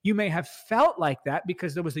control. You may have felt like that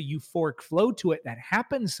because there was a euphoric flow to it that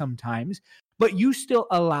happens sometimes, but you still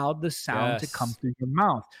allowed the sound to come through your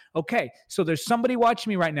mouth. Okay, so there's somebody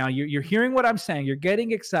watching me right now. You're hearing what I'm saying. You're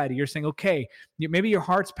getting excited. You're saying, okay, maybe your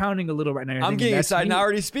heart's pounding a little right now. I'm getting excited and I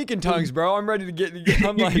already speak in tongues, bro. I'm ready to get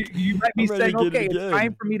I'm like, you might be saying, okay, it's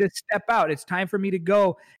time for me to step out. It's time for me to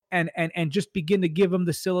go and just begin to give them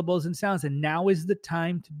the syllables and sounds. And now is the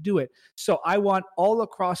time to do it. So I want all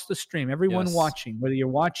across the stream, everyone watching, whether you're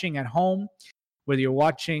watching at home, whether you're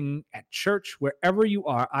watching at church, wherever you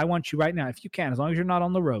are, I want you right now, if you can, as long as you're not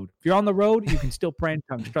on the road. If you're on the road, you can still pray in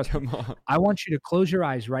tongues. Trust me. I want you to close your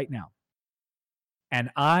eyes right now. And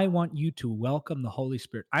I want you to welcome the Holy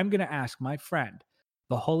Spirit. I'm going to ask my friend,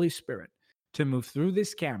 the Holy Spirit, to move through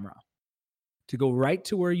this camera, to go right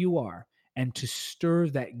to where you are, and to stir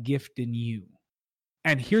that gift in you.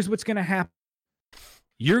 And here's what's going to happen.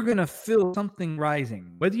 You're going to feel something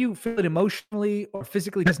rising. Whether you feel it emotionally or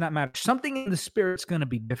physically does not matter. Something in the spirit's going to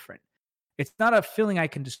be different. It's not a feeling I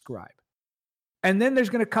can describe. And then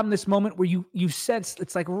there's going to come this moment where you sense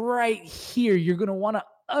it's like right here. You're going to want to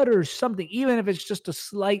utter something, even if it's just a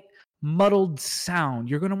slight muddled sound.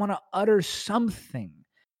 You're going to want to utter something.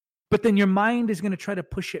 But then your mind is going to try to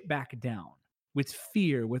push it back down with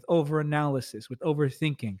fear, with overanalysis, with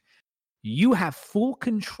overthinking. You have full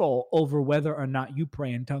control over whether or not you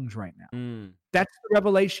pray in tongues right now. That's the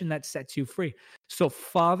revelation that sets you free. So,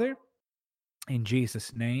 Father, in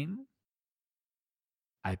Jesus' name,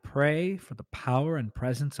 I pray for the power and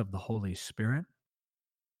presence of the Holy Spirit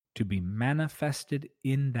to be manifested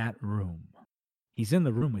in that room. He's in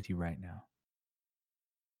the room with you right now.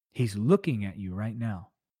 He's looking at you right now.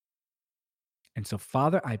 And so,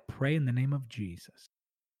 Father, I pray in the name of Jesus,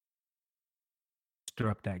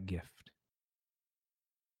 stir up that gift.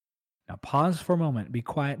 Now pause for a moment. Be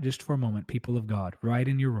quiet just for a moment, people of God, right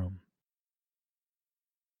in your room.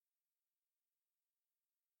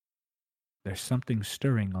 There's something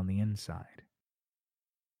stirring on the inside.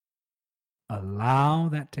 Allow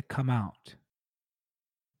that to come out.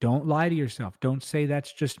 Don't lie to yourself. Don't say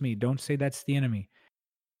that's just me. Don't say that's the enemy.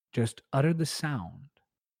 Just utter the sound.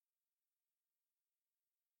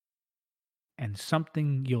 And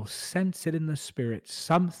something, you'll sense it in the spirit.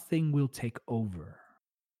 Something will take over.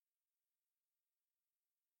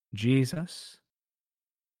 Jesus,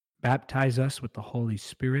 baptize us with the Holy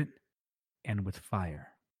Spirit and with fire.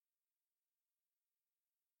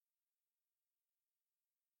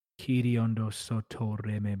 Kiriondo soto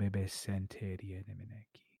remebebe senterie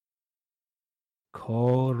nemeneki.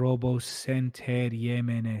 Korobo senterie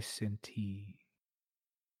mene senti.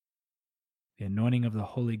 The anointing of the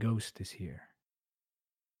Holy Ghost is here.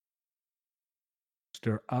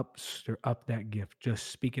 Stir up that gift. Just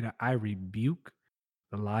speak it out. I rebuke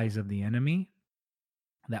the lies of the enemy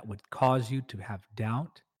that would cause you to have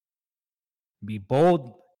doubt. Be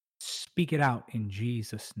bold. Speak it out in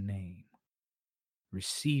Jesus' name.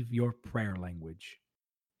 Receive your prayer language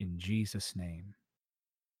in Jesus' name.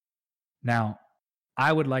 Now,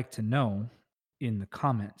 I would like to know in the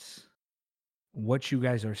comments what you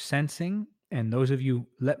guys are sensing. And those of you,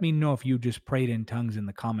 let me know if you just prayed in tongues in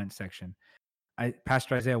the comment section.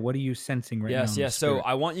 Pastor Isaiah, what are you sensing right now? Yes. So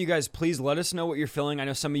I want you guys, please let us know what you're feeling. I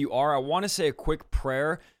know some of you are. I want to say a quick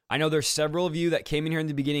prayer. I know there's several of you that came in here in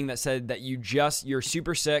the beginning that said that you're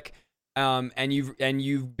super sick, and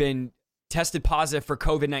you've been tested positive for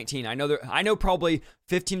COVID-19. I know probably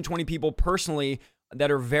 15, 20 people personally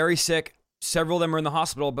that are very sick. Several of them are in the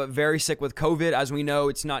hospital, but very sick with COVID. As we know,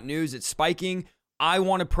 it's not news. It's spiking. I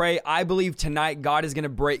want to pray. I believe tonight God is going to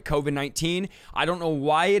break COVID-19. I don't know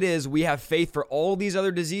why it is we have faith for all these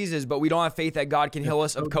other diseases, but we don't have faith that God can heal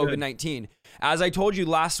us of COVID-19. As I told you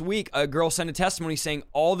last week, a girl sent a testimony saying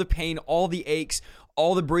all the pain, all the aches,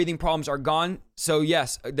 all the breathing problems are gone. So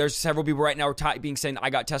yes, there's several people right now typing saying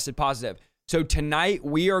I got tested positive. So tonight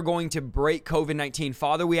we are going to break COVID-19.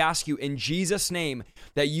 Father, we ask you in Jesus' name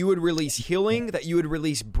that you would release healing, that you would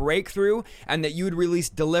release breakthrough, and that you would release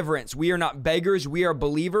deliverance. We are not beggars, we are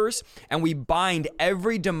believers, and we bind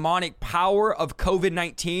every demonic power of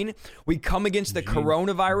COVID-19. We come against the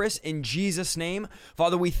coronavirus in Jesus' name.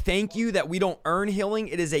 Father, we thank you that we don't earn healing.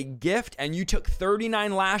 It is a gift, and you took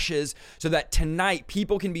 39 lashes so that tonight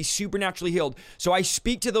people can be supernaturally healed. So I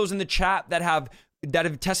speak to those in the chat that have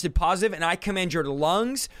tested positive, and I command your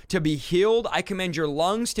lungs to be healed. I command your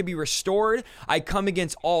lungs to be restored. I come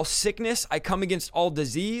against all sickness. I come against all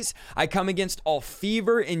disease. I come against all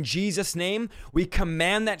fever in Jesus' name. We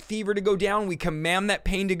command that fever to go down. We command that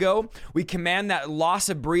pain to go. We command that loss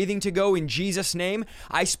of breathing to go in Jesus' name.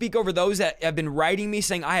 I speak over those that have been writing me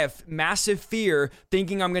saying, I have massive fear,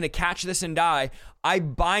 thinking I'm going to catch this and die. I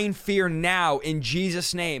bind fear now in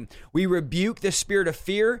Jesus' name. We rebuke the spirit of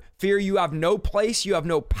fear. Fear, you have no place. You have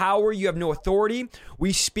no power. You have no authority.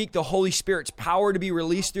 We speak the Holy Spirit's power to be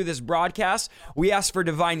released through this broadcast. We ask for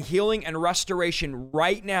divine healing and restoration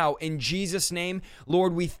right now in Jesus' name.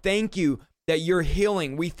 Lord, we thank you that you're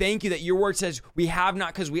healing. We thank you that your word says we have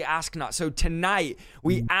not because we ask not. So tonight,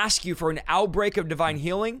 we ask you for an outbreak of divine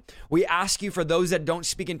healing. We ask you for those that don't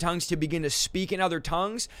speak in tongues to begin to speak in other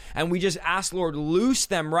tongues. And we just ask, Lord, loose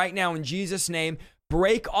them right now in Jesus' name.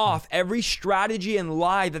 Break off every strategy and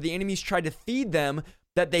lie that the enemy's tried to feed them,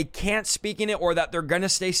 that they can't speak in it or that they're going to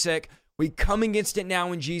stay sick. We come against it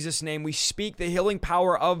now in Jesus' name. We speak the healing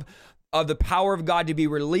power of the power of God to be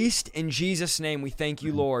released in Jesus' name. We thank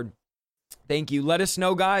you, Lord. Thank you. Let us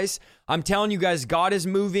know, guys. I'm telling you guys, God is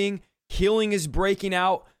moving. Healing is breaking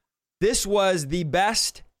out. This was the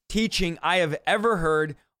best teaching I have ever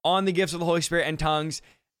heard on the gifts of the Holy Spirit and tongues.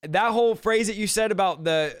 That whole phrase that you said about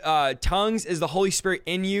the tongues is the Holy Spirit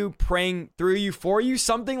in you, praying through you, for you,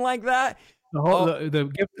 something like that. The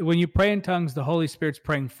gift, when you pray in tongues, the Holy Spirit's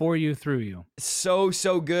praying for you, through you. So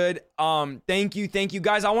good. Thank you,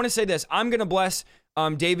 guys. I want to say this. I'm gonna bless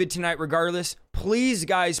David tonight, regardless. Please,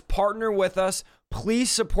 guys, partner with us. Please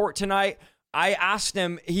support tonight. I asked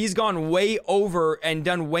him, he's gone way over and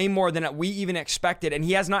done way more than we even expected. And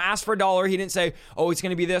he has not asked for $1. He didn't say, oh, it's going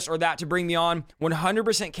to be this or that to bring me on.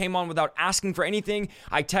 100% came on without asking for anything.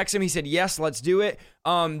 I texted him. He said, yes, let's do it.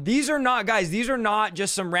 These are not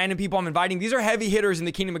just some random people I'm inviting. These are heavy hitters in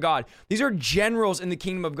the kingdom of God. These are generals in the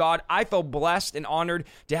kingdom of God. I feel blessed and honored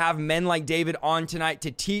to have men like David on tonight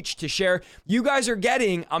to teach, to share. You guys are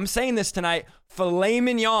getting, I'm saying this tonight, filet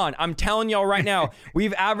mignon. I'm telling y'all right now, we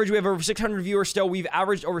have over 600 viewers still. We've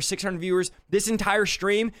averaged over 600 viewers this entire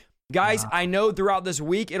stream. Guys, wow. I know throughout this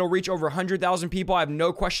week, it'll reach over 100,000 people. I have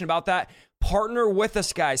no question about that. Partner with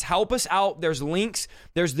us, guys. Help us out. There's links.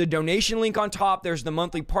 There's the donation link on top. There's the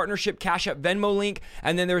monthly partnership Cash App Venmo link.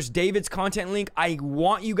 And then there's David's content link. I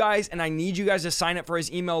want you guys and I need you guys to sign up for his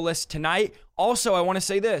email list tonight. Also, I want to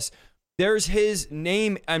say this. There's his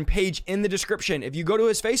name and page in the description. If you go to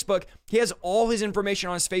his Facebook, he has all his information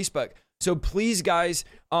on his Facebook. So please, guys,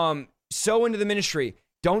 sow into the ministry.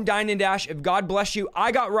 Don't dine and dash. If God bless you,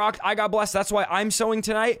 I got rocked. I got blessed. That's why I'm sowing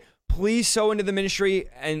tonight. Please sow into the ministry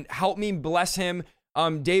and help me bless him.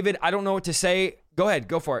 David, I don't know what to say. Go ahead.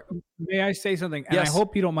 Go for it. May I say something? And yes. I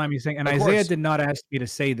hope you don't mind me saying, and of Isaiah course. did not ask me to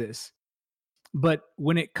say this, but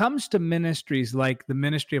when it comes to ministries like the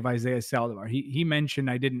ministry of Isaiah Saldivar, he mentioned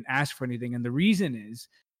I didn't ask for anything. And the reason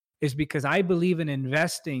is because I believe in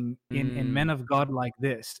investing in men of God like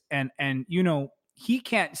this. And you know, he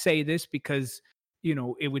can't say this because, you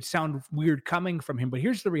know, it would sound weird coming from him, but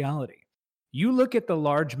here's the reality. You look at the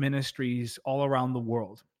large ministries all around the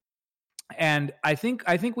world, and I think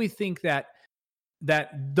we think that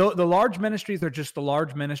the large ministries are just the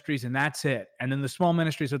large ministries and that's it. And then the small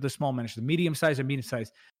ministries are the small ministries, the medium size and medium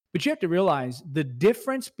size. But you have to realize the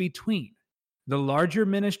difference between the larger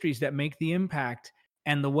ministries that make the impact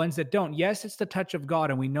and the ones that don't. Yes, it's the touch of God,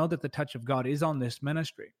 and we know that the touch of God is on this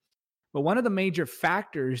ministry. But one of the major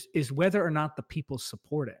factors is whether or not the people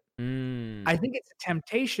support it. I think it's a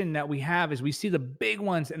temptation that we have as we see the big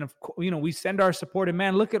ones. And of course, we send our support and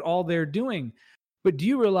man, look at all they're doing. But do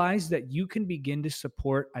you realize that you can begin to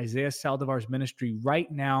support Isaiah Saldivar's ministry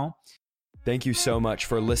right now? Thank you so much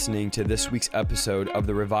for listening to this week's episode of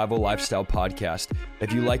the Revival Lifestyle Podcast.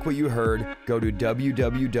 If you like what you heard, go to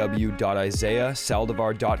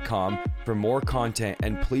www.isaiahsaldivar.com for more content,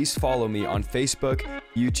 and please follow me on Facebook,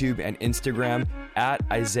 YouTube, and Instagram at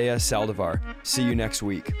Isaiah Saldivar. See you next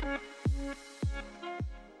week.